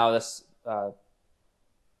 So now this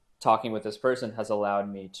talking with this person has allowed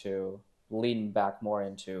me to lean back more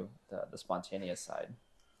into the spontaneous side.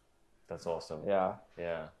 That's awesome. Yeah.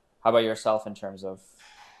 Yeah. How about yourself in terms of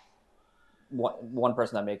one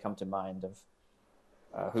person that may come to mind of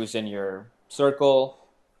who's in your circle,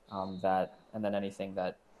 and then anything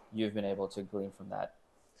that you've been able to glean from that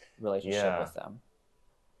relationship with them?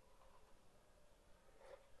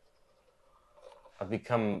 I've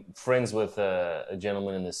become friends with a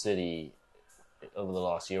gentleman in the city over the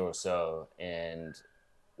last year or so, and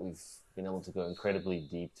we've been able to go incredibly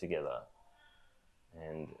deep together,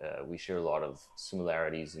 and we share a lot of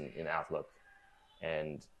similarities in outlook,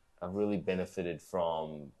 and I've really benefited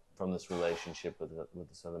from this relationship with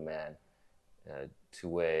this other man, to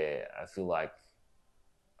where I feel like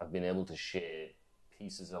I've been able to share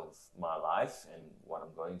pieces of my life and what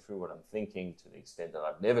I'm going through, what I'm thinking, to the extent that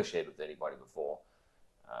I've never shared with anybody before,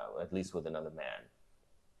 at least with another man.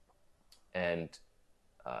 And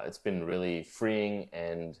it's been really freeing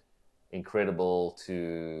and incredible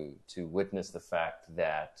to witness the fact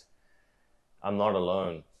that I'm not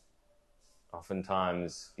alone.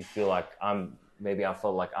 Oftentimes you feel like I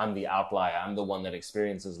felt like I'm the outlier. I'm the one that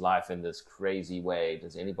experiences life in this crazy way.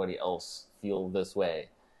 Does anybody else feel this way?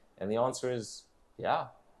 And the answer is, yeah,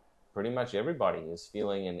 pretty much everybody is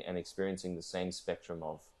feeling and experiencing the same spectrum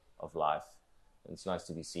of life. And it's nice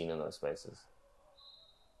to be seen in those spaces.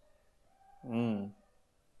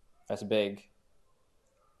 That's big.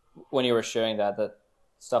 When you were sharing that, the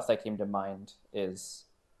stuff that came to mind is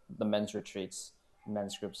the men's retreats,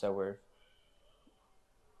 men's groups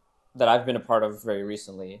that I've been a part of very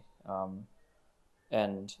recently.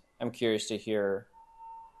 And I'm curious to hear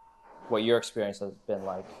what your experience has been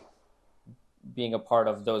like being a part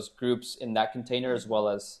of those groups in that container, as well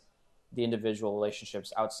as the individual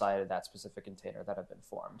relationships outside of that specific container that have been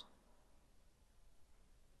formed.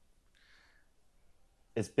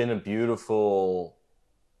 it's been a beautiful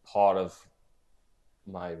part of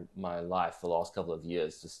my life the last couple of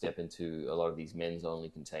years to step into a lot of these men's only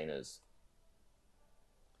containers.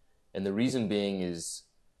 And the reason being is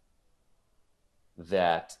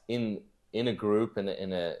that in a group, in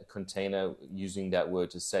a container, using that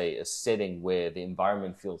word to say a setting where the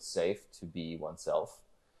environment feels safe to be oneself,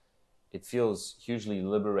 it feels hugely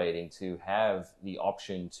liberating to have the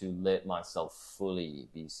option to let myself fully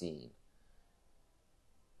be seen.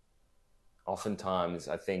 Oftentimes,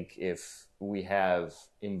 I think if we have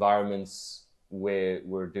environments where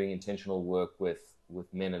we're doing intentional work with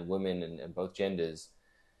men and women and both genders,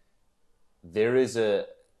 there is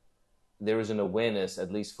an awareness,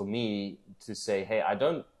 at least for me, to say, hey, I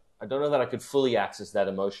don't know that I could fully access that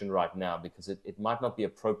emotion right now because it might not be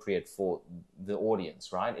appropriate for the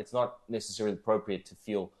audience, right? It's not necessarily appropriate to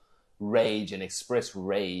feel rage and express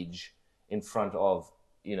rage in front of,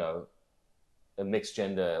 a mixed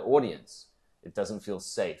gender audience. It doesn't feel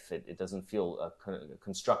safe. It doesn't feel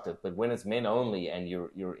constructive. But when it's men only and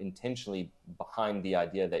you're intentionally behind the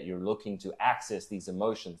idea that you're looking to access these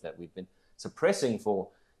emotions that we've been suppressing for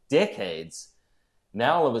decades,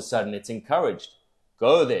 now all of a sudden it's encouraged.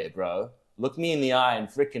 Go there, bro. Look me in the eye and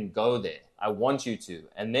frickin' go there. I want you to.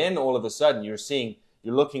 And then all of a sudden you're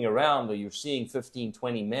looking around, or you're seeing 15,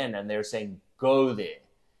 20 men, and they're saying, go there.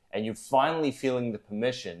 And you're finally feeling the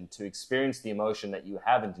permission to experience the emotion that you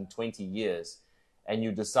haven't in 20 years. And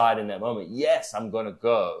you decide in that moment, yes, I'm going to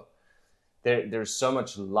go. There's so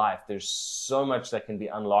much life. There's so much that can be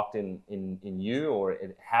unlocked in you, or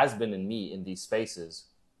it has been in me in these spaces.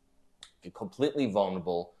 You're completely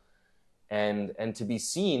vulnerable. And to be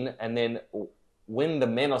seen, and then when the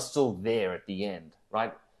men are still there at the end,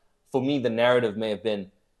 right? For me, the narrative may have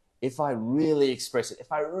been, if I really express it,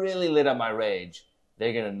 if I really let out my rage,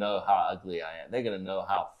 they're going to know how ugly I am. They're going to know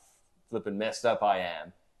how flippin' messed up I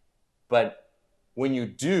am. But when you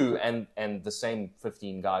do, and the same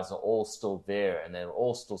 15 guys are all still there, and they're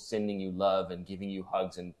all still sending you love and giving you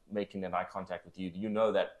hugs and making that eye contact with you, you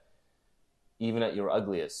know that even at your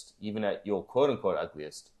ugliest, even at your quote-unquote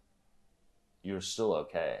ugliest, you're still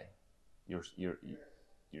okay.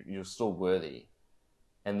 You're still worthy.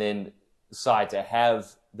 And then to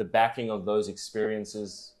have the backing of those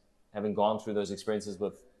experiences, having gone through those experiences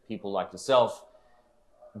with people like yourself,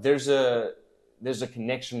 there's a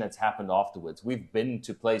connection that's happened afterwards. We've been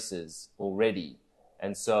to places already.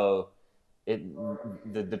 And so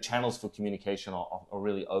the channels for communication are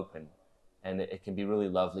really open. And it can be really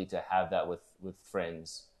lovely to have that with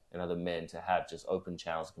friends and other men, to have just open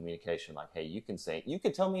channels of communication. Like, hey, you can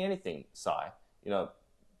tell me anything, Sai.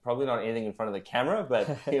 Probably not anything in front of the camera, but,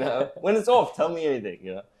 when it's off, tell me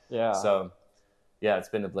anything, Yeah. So, yeah, it's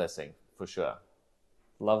been a blessing for sure.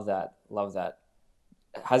 Love that.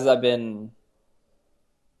 Has that been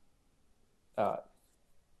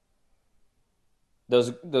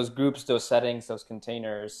those groups, those settings, those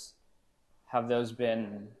containers,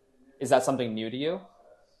 is that something new to you?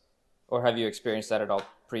 Or have you experienced that at all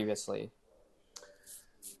previously?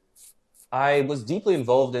 I was deeply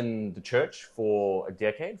involved in the church for a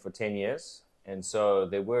decade, for 10 years. And so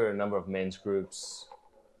there were a number of men's groups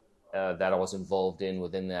that I was involved in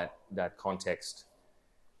within that context.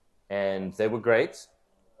 And they were great.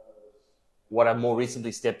 What I've more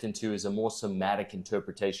recently stepped into is a more somatic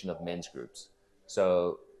interpretation of men's groups.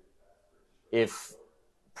 So if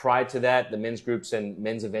prior to that, the men's groups and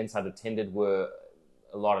men's events I'd attended were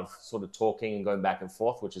a lot of sort of talking and going back and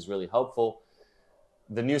forth, which is really helpful.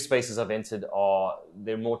 The new spaces I've entered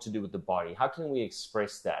they're more to do with the body. How can we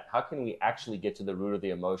express that? How can we actually get to the root of the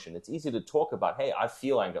emotion? It's easy to talk about, hey, I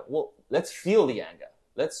feel anger. Well, let's feel the anger.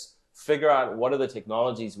 Let's figure out what are the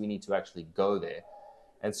technologies we need to actually go there.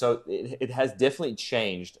 And so it has definitely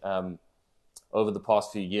changed over the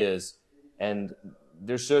past few years. And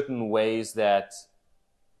there's certain ways that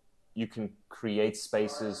you can create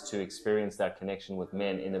spaces to experience that connection with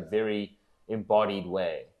men in a very embodied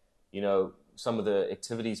way. Some of the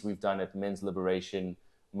activities we've done at Men's Liberation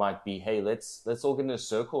might be, hey, let's all get in a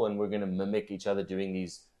circle and we're going to mimic each other doing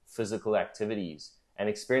these physical activities and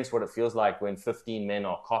experience what it feels like when 15 men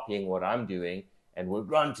are copying what I'm doing, and we're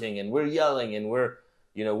grunting and we're yelling and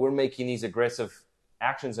we're making these aggressive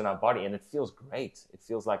actions in our body, and it feels great. It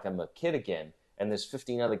feels like I'm a kid again, and there's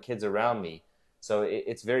 15 other kids around me. So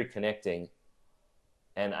it's very connecting,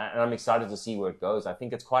 and I'm excited to see where it goes. I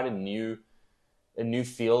think it's quite a new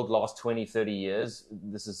field. Last 20, 30 years,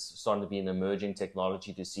 this is starting to be an emerging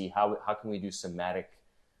technology to see how can we do somatic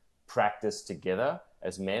practice together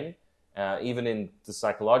as men. Even in the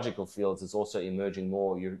psychological fields, it's also emerging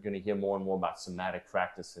more. You're going to hear more and more about somatic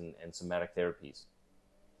practice and somatic therapies,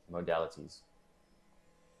 modalities.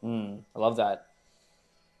 I love that.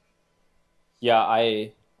 Yeah,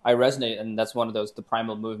 I resonate, and that's one of those the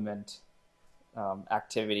primal movement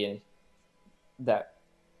activity that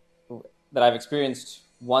that I've experienced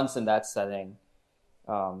once in that setting.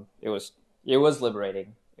 It was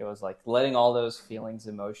liberating. It was like letting all those feelings,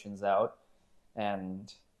 emotions out,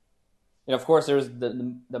 and of course there's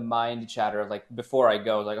the mind chatter of like before I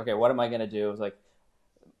go, like okay, what am I gonna do? It was like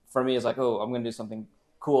for me, it's like oh, I'm gonna do something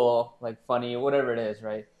cool, like funny, whatever it is,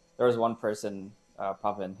 right? There was one person,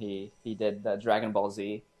 Puffin, he did the Dragon Ball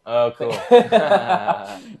Z. Oh, cool.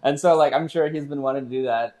 And so like I'm sure he's been wanting to do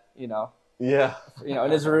that, Yeah.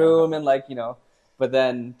 in his room and like, but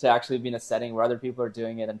then to actually be in a setting where other people are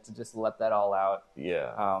doing it and to just let that all out.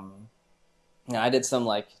 Yeah. I did some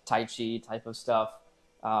like Tai Chi type of stuff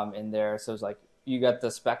in there. So it's like you got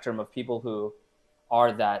the spectrum of people who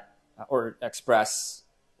are that or express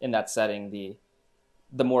in that setting the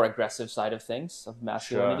more aggressive side of things of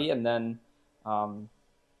masculinity, Sure. And then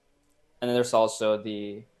there's also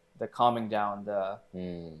the calming down, the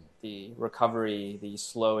recovery, the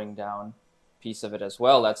slowing down piece of it as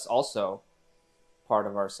well. That's also part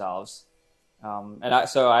of ourselves. I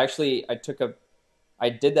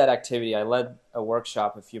did that activity. I led a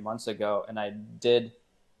workshop a few months ago, and I did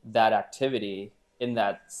that activity in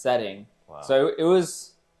that setting. Wow. So it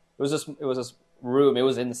was this room. It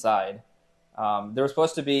was inside. There were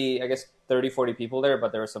supposed to be, I guess, 30, 40 people there,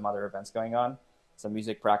 but there were some other events going on, some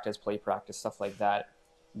music practice, play practice, stuff like that.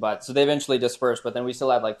 But so they eventually dispersed, but then we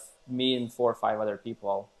still had like me and 4 or 5 other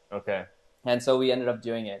people. Okay. And so we ended up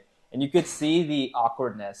doing it. And you could see the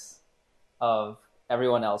awkwardness of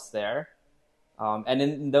everyone else there.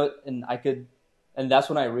 And that's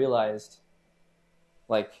when I realized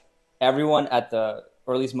like everyone or at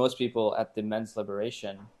least most people at the men's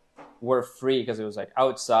liberation were free because it was like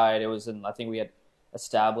outside. It was I think we had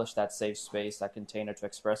established that safe space, that container to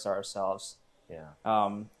express ourselves. Yeah.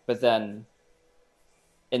 But then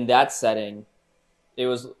in that setting, it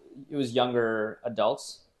was younger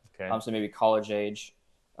adults, Okay. so maybe college age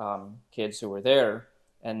kids who were there,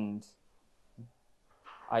 and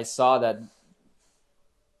I saw that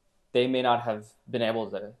they may not have been able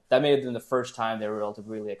to. That may have been the first time they were able to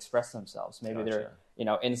really express themselves. Maybe Gotcha.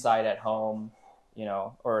 they're inside at home,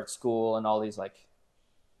 or at school, and all these like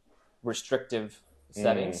restrictive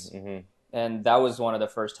settings. Mm-hmm. And that was one of the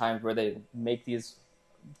first times where they make these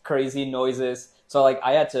crazy noises. So like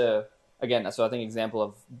I had to, again, so I think example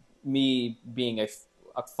of me being a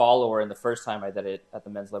follower in the first time I did it at the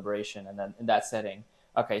men's liberation, and then in that setting,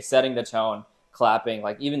 okay, setting the tone, clapping,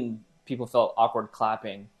 like even people felt awkward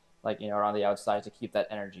clapping, like around the outside to keep that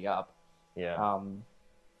energy up. Yeah.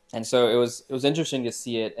 And so it was interesting to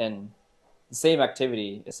see it in the same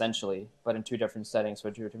activity essentially, but in 2 different settings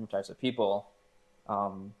with 2 different types of people.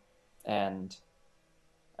 And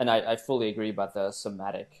I fully agree about the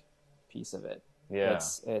somatic piece of it. Yeah.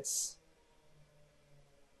 It's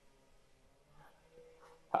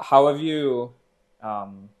how have you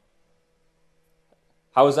how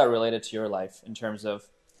is that related to your life in terms of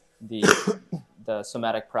the the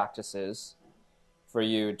somatic practices for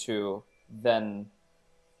you to then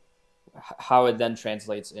how it then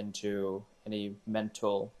translates into any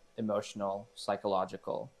mental, emotional,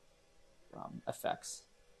 psychological effects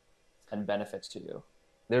and benefits to you?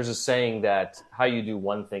 There's a saying that how you do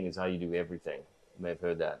one thing is how you do everything. You may have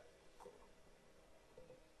heard that.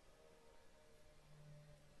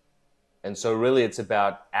 And so really it's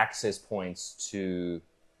about access points to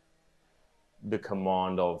the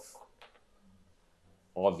command of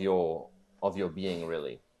your being,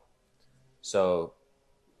 really. So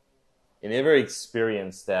in every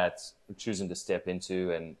experience that we're choosing to step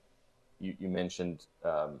into, and you mentioned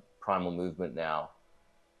primal movement now,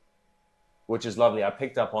 which is lovely. I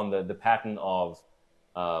picked up on the pattern of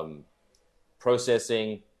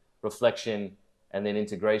processing, reflection, and then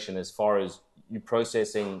integration. As far as you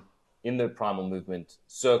processing in the primal movement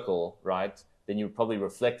circle, right? Then you probably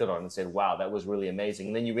reflected on it and said, wow, that was really amazing.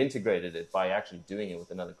 And then you integrated it by actually doing it with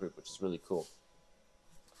another group, which is really cool.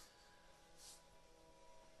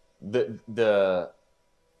 The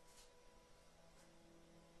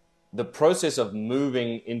process of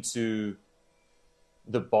moving into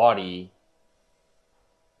the body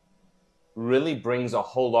really brings a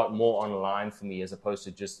whole lot more online for me, as opposed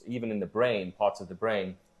to just even in the brain, parts of the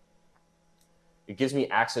brain. It gives me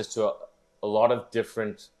access to a lot of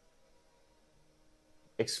different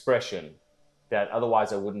expression that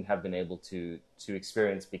otherwise I wouldn't have been able to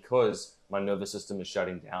experience because my nervous system is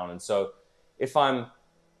shutting down. And so if I'm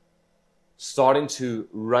starting to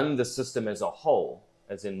run the system as a whole,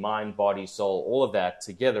 as in mind, body, soul, all of that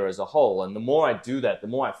together as a whole. And the more I do that, the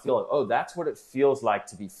more I feel like, oh, that's what it feels like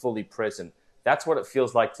to be fully present. That's what it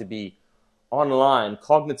feels like to be online,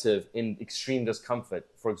 cognitive, in extreme discomfort,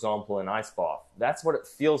 for example, an ice bath. That's what it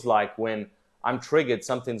feels like when I'm triggered,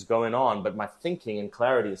 something's going on, but my thinking and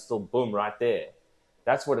clarity is still boom right there.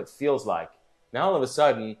 That's what it feels like. Now all of a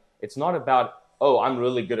sudden, it's not about, oh, I'm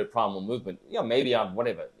really good at primal movement. Yeah, maybe I'm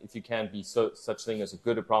whatever, if you can be such thing as a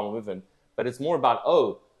good at primal movement. But it's more about,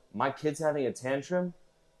 oh, my kid's having a tantrum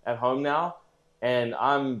at home now, and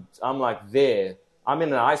I'm like there. I'm in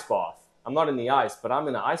an ice bath. I'm not in the ice, but I'm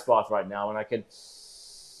in an ice bath right now, and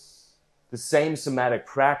the same somatic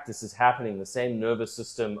practice is happening, the same nervous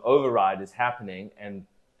system override is happening, and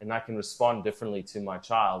I can respond differently to my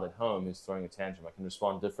child at home who's throwing a tantrum. I can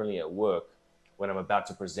respond differently at work when I'm about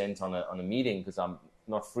to present on a meeting because I'm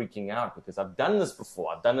not freaking out because I've done this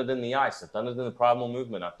before. I've done it in the ice. I've done it in the primal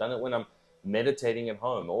movement. I've done it when I'm meditating at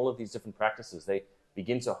home. All of these different practices, they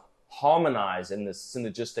begin to harmonize in this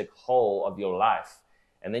synergistic whole of your life.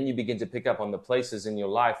 And then you begin to pick up on the places in your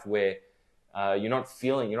life where you're not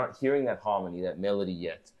hearing that harmony, that melody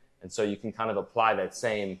yet. And so you can kind of apply that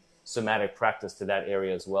same somatic practice to that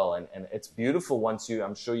area as well. And it's beautiful once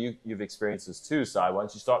I'm sure you've experienced this too, Sai,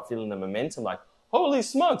 once you start feeling the momentum like, holy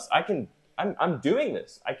smokes, I'm doing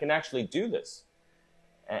this. I can actually do this.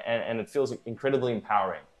 And it feels incredibly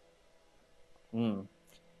empowering.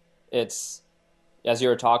 It's, as you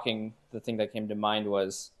were talking, the thing that came to mind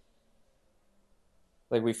was,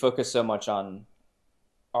 like, we focus so much on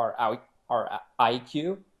our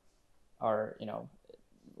IQ, our,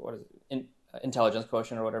 what is it, intelligence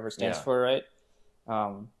quotient or whatever it stands for, right?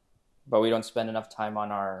 But we don't spend enough time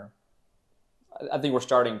on I think we're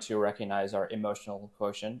starting to recognize our emotional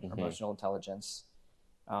quotient, our emotional intelligence.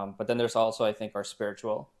 But then there's also, I think, our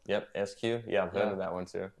spiritual. Yep, SQ. Yeah, I've heard of that one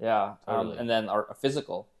too. Yeah, totally. And then our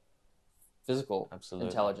physical Absolutely.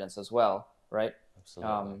 intelligence as well, right?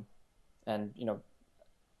 Absolutely. And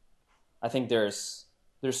I think there's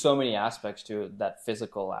so many aspects to that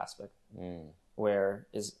physical aspect, where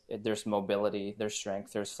there's mobility, there's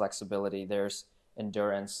strength, there's flexibility, there's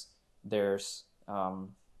endurance, there's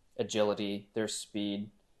agility, there's speed,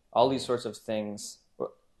 all these sorts of things,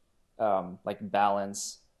 like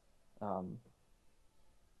balance, all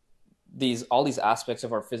these aspects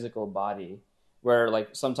of our physical body, where, like,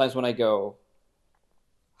 sometimes when I go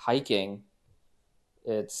hiking,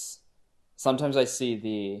 sometimes I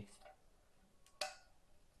see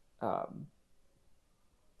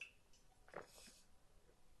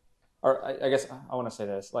or I guess I want to say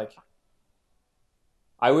this, like,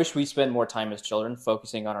 I wish we spend more time as children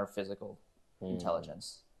focusing on our physical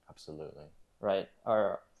intelligence. Absolutely. Right?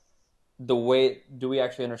 Do we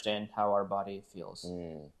actually understand how our body feels?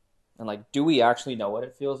 And, like, do we actually know what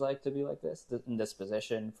it feels like to be like this, in this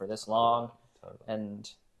position for this long? Totally. And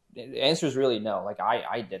the answer is really no. Like,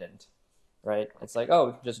 I didn't, right? It's like,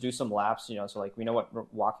 oh, just do some laps, so, like, we know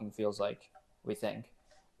what walking feels like, we think.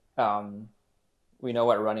 We know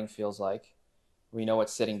what running feels like. We know what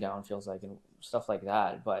sitting down feels like and stuff like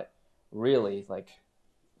that. But really, like,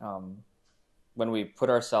 when we put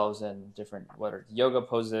ourselves in different, yoga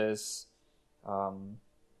poses,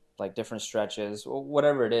 like different stretches,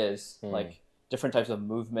 whatever it is, like different types of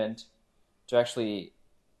movement, to actually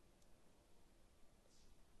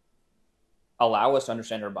allow us to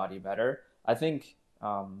understand our body better. I think,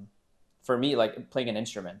 for me, like, playing an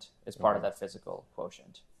instrument is part of that physical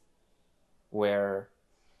quotient, where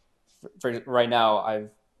for right now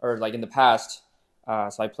like in the past,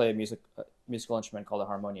 so I play a musical instrument called a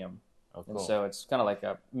harmonium. Oh, cool. And so it's kind of like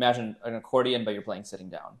imagine an accordion, but you're playing sitting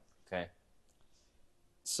down. Okay.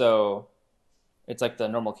 So it's like the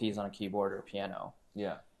normal keys on a keyboard or a piano.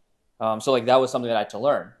 Yeah. So, like, that was something that I had to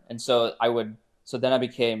learn. And so then I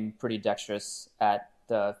became pretty dexterous at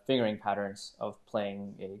the fingering patterns of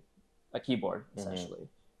playing a keyboard, essentially,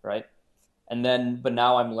 right? And then, but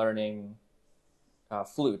now I'm learning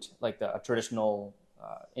flute, like a traditional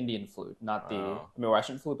Indian flute, not the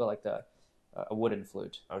Russian flute, but like a wooden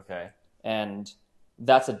flute. Okay. And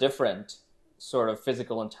that's a different sort of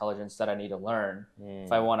physical intelligence that I need to learn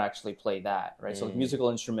if I want to actually play that, right? So, like, musical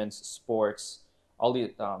instruments, sports, all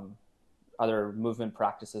the other movement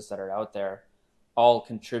practices that are out there all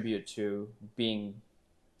contribute to being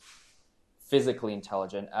physically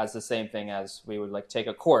intelligent, as the same thing as we would, like, take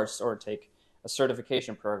a course or take a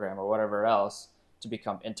certification program or whatever else to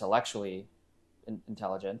become intellectually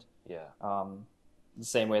intelligent. Yeah. The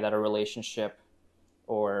same way that a relationship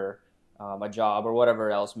or a job or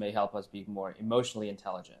whatever else may help us be more emotionally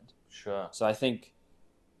intelligent. Sure. So I think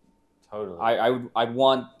totally. I'd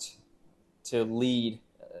want to lead,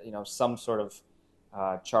 some sort of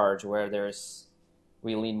charge where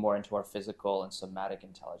we lean more into our physical and somatic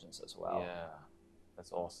intelligence as well. Yeah,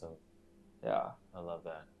 that's awesome. Yeah. I love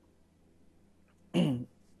that.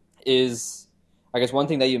 Is, I guess, one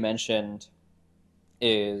thing that you mentioned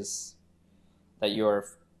is that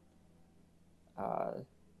uh,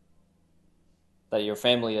 your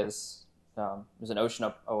family is an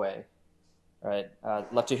ocean away, right?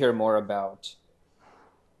 Love to hear more about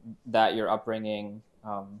that, your upbringing,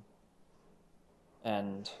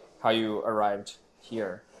 and how you arrived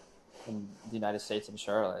here in the United States in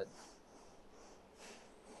Charlotte.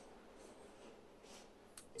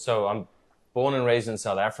 So I'm born and raised in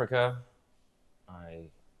South Africa.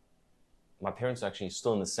 My parents are actually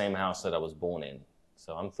still in the same house that I was born in.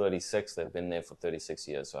 So I'm 36. They've been there for 36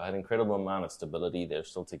 years. So I had an incredible amount of stability. They're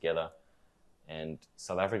still together. And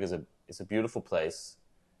South Africa is a beautiful place.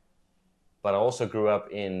 But I also grew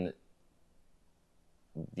up in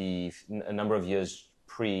a number of years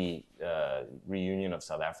pre-reunion of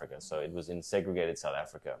South Africa. So it was in segregated South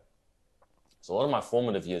Africa. So a lot of my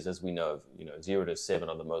formative years, as we know, 0 to 7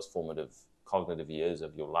 are the most formative cognitive years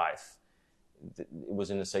of your life. It was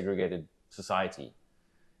in a segregated society.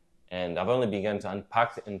 And I've only begun to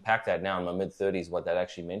unpack that now in my mid-30s, what that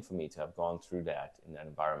actually meant for me to have gone through that in that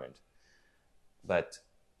environment. But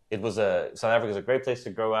South Africa is a great place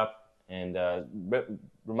to grow up, and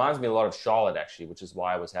reminds me a lot of Charlotte, actually, which is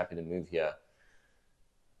why I was happy to move here.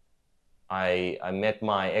 I met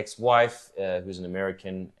my ex-wife, who's an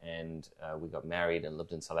American, and we got married and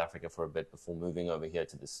lived in South Africa for a bit before moving over here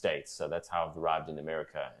to the States. So that's how I've arrived in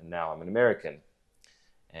America, and now I'm an American.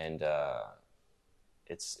 And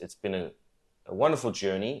it's been a wonderful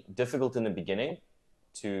journey, difficult in the beginning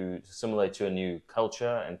to assimilate to a new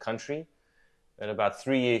culture and country. And about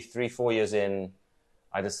 4 years in,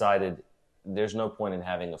 I decided there's no point in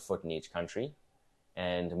having a foot in each country,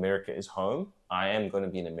 and America is home. I am going to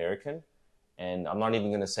be an American. And I'm not even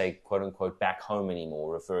going to say, quote unquote, back home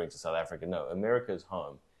anymore, referring to South Africa. No, America is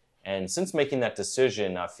home. And since making that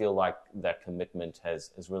decision, I feel like that commitment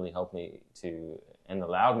has really helped me and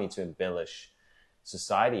allowed me to embellish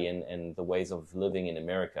society and the ways of living in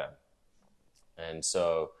America. And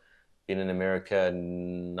so, been in America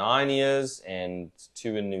 9 years, and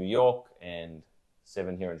 2 in New York, and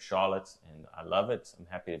 7 here in Charlotte. And I love it. I'm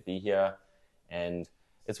happy to be here. And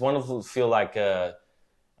it's wonderful to feel like I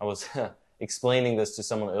was... explaining this to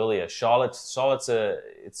someone earlier. Charlotte's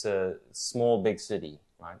it's a small, big city,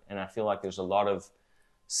 right? And I feel like there's a lot of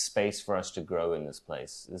space for us to grow in this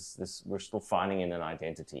place. We're still finding an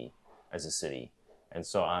identity as a city. And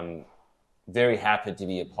so I'm very happy to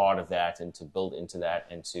be a part of that and to build into that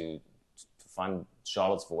and to find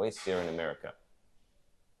Charlotte's voice here in America.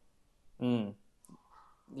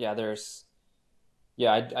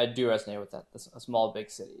 Yeah, I do resonate with that. A small, big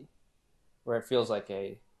city where it feels like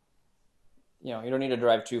you don't need to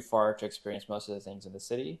drive too far to experience most of the things in the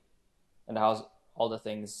city and how all the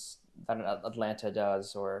things that Atlanta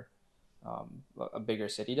does or a bigger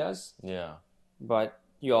city does. Yeah. But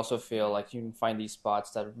you also feel like you can find these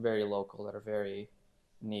spots that are very local, that are very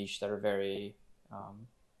niche, that are very,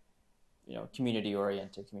 community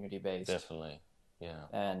oriented, community based. Definitely. Yeah.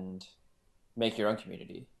 And make your own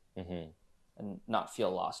community and not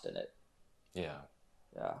feel lost in it. Yeah.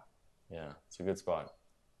 Yeah. Yeah. It's a good spot.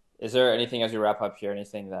 Is there anything, as we wrap up here,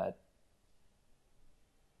 anything that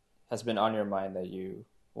has been on your mind that you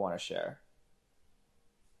want to share?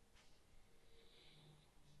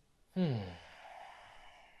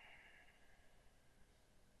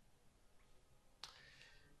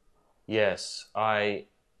 Yes, I've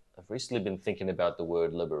recently been thinking about the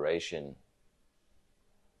word liberation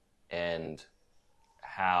and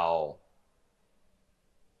how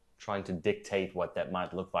trying to dictate what that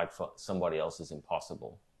might look like for somebody else is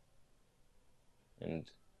impossible.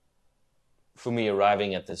 And for me,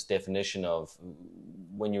 arriving at this definition of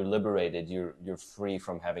when you're liberated, you're free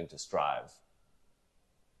from having to strive.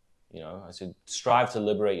 I said strive to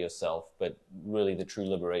liberate yourself, but really the true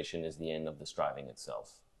liberation is the end of the striving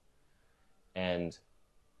itself. And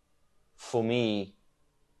for me,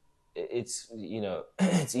 it's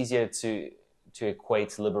it's easier to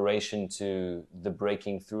equate liberation to the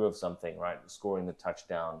breaking through of something, right? Scoring the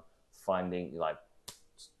touchdown, finding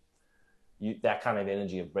that kind of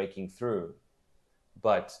energy of breaking through.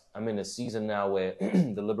 But I'm in a season now where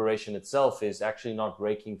the liberation itself is actually not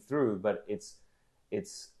breaking through, but it's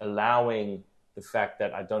allowing the fact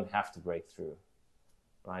that I don't have to break through,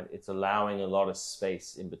 right? It's allowing a lot of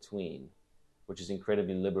space in between, which is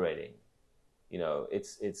incredibly liberating.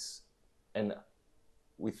 And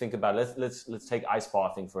we think about let's take ice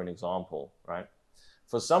bathing for an example, right?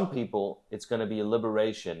 For some people, it's going to be a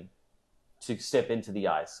liberation to step into the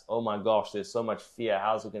ice. Oh my gosh, there's so much fear.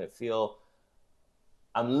 How's it going to feel?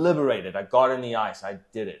 I'm liberated. I got in the ice. I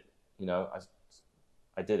did it.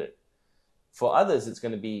 I did it. For others, it's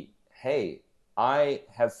going to be, hey, I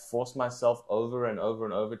have forced myself over and over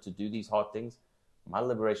and over to do these hard things. My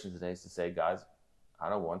liberation today is to say, guys, I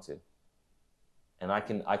don't want to. And I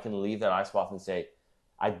can leave that ice bath and say,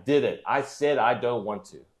 I did it. I said I don't want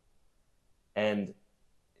to. And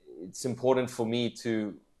it's important for me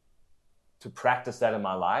to practice that in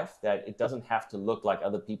my life, that it doesn't have to look like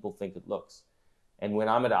other people think it looks. And when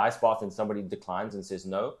I'm at an ice bath and somebody declines and says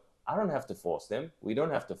no, I don't have to force them. We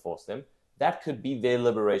don't have to force them. That could be their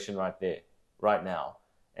liberation right there, right now.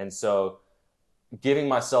 And so giving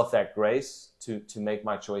myself that grace to make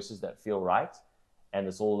my choices that feel right, and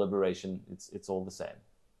it's all liberation. It's all the same.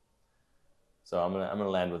 So I'm gonna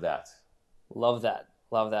land with that. Love that.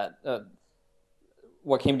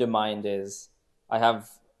 What came to mind is I have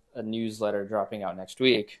a newsletter dropping out next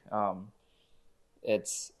week.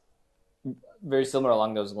 It's very similar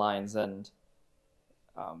along those lines, and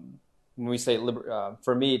when we say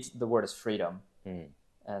for me, the word is freedom,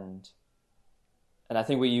 and I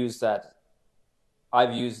think we use that.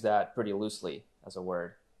 I've used that pretty loosely as a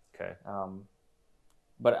word. Okay.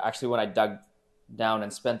 But actually, when I dug down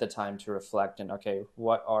and spent the time to reflect and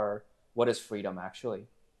what is freedom actually?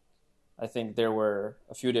 I think there were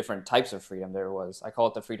a few different types of freedom. I call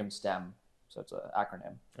it the freedom STEM. So it's an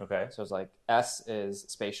acronym. Okay. So it's like S is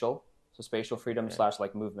spatial. So spatial freedom /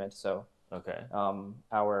 like movement. So okay.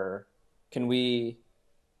 Can we,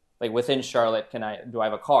 like within Charlotte, do I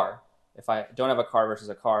have a car? If I don't have a car versus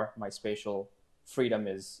a car, my spatial freedom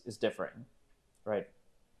is different, right?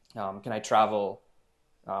 Can I travel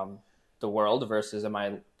the world versus am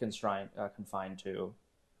I confined to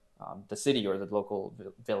the city or the local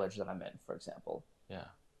village that I'm in, for example? Yeah.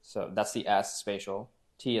 So that's the S, spatial.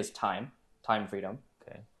 T is time freedom.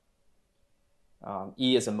 Okay.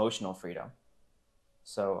 E is emotional freedom.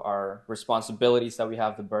 So our responsibilities that we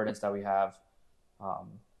have, the burdens that we have,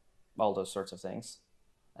 all those sorts of things.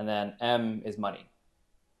 And then M is money.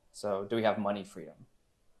 So do we have money freedom,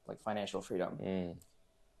 like financial freedom?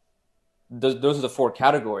 Those are the 4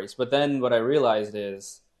 categories. But then what I realized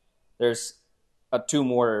is there's two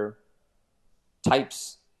more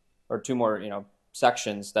types or 2 more,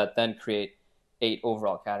 sections that then create 8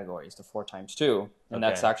 overall categories, the 4 times 2. And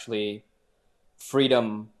that's actually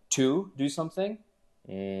freedom to do something.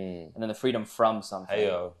 And then the freedom from something.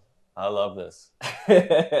 Hey-o, I love this.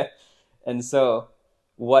 And so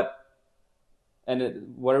what it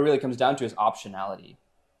really comes down to is optionality.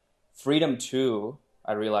 Freedom to,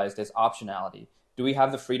 I realized, is optionality. Do we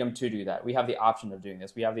have the freedom to do that? We have the option of doing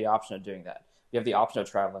this. We have the option of doing that. We have the option of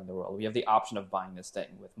traveling the world. We have the option of buying this thing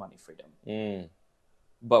with money freedom.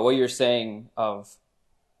 But what you're saying of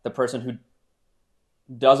the person who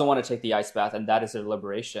doesn't want to take the ice bath and that is their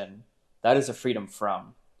liberation, that is a freedom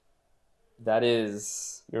from. That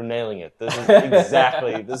is... You're nailing it.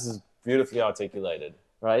 This is beautifully articulated.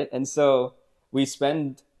 Right? And so we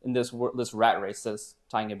spend in this rat race, this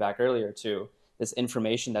tying it back earlier to this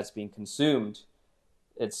information that's being consumed.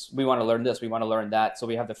 We want to learn this, we want to learn that, so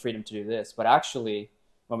we have the freedom to do this. But actually,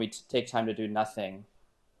 when we take time to do nothing,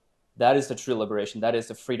 that is the true liberation. That is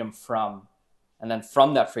the freedom from. And then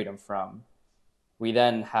from that freedom from, we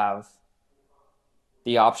then have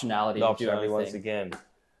the optionality to do everything. Once again.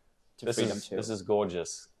 This is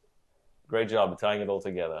gorgeous. Great job of tying it all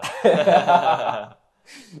together.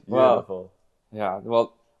 Beautiful. Yeah.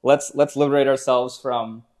 Well, let's liberate ourselves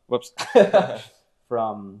from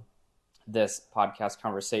from this podcast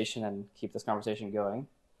conversation and keep this conversation going.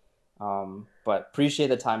 But appreciate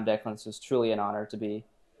the time, Declan. This was truly an honor to be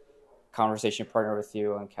conversation partner with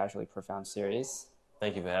you on Casually Profound series.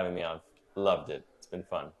 Thank you for having me on. Loved it. It's been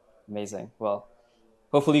fun. Amazing. Well,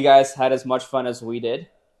 hopefully you guys had as much fun as we did.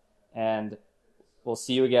 And we'll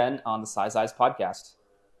see you again on the Size Eyes podcast.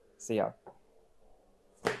 See ya.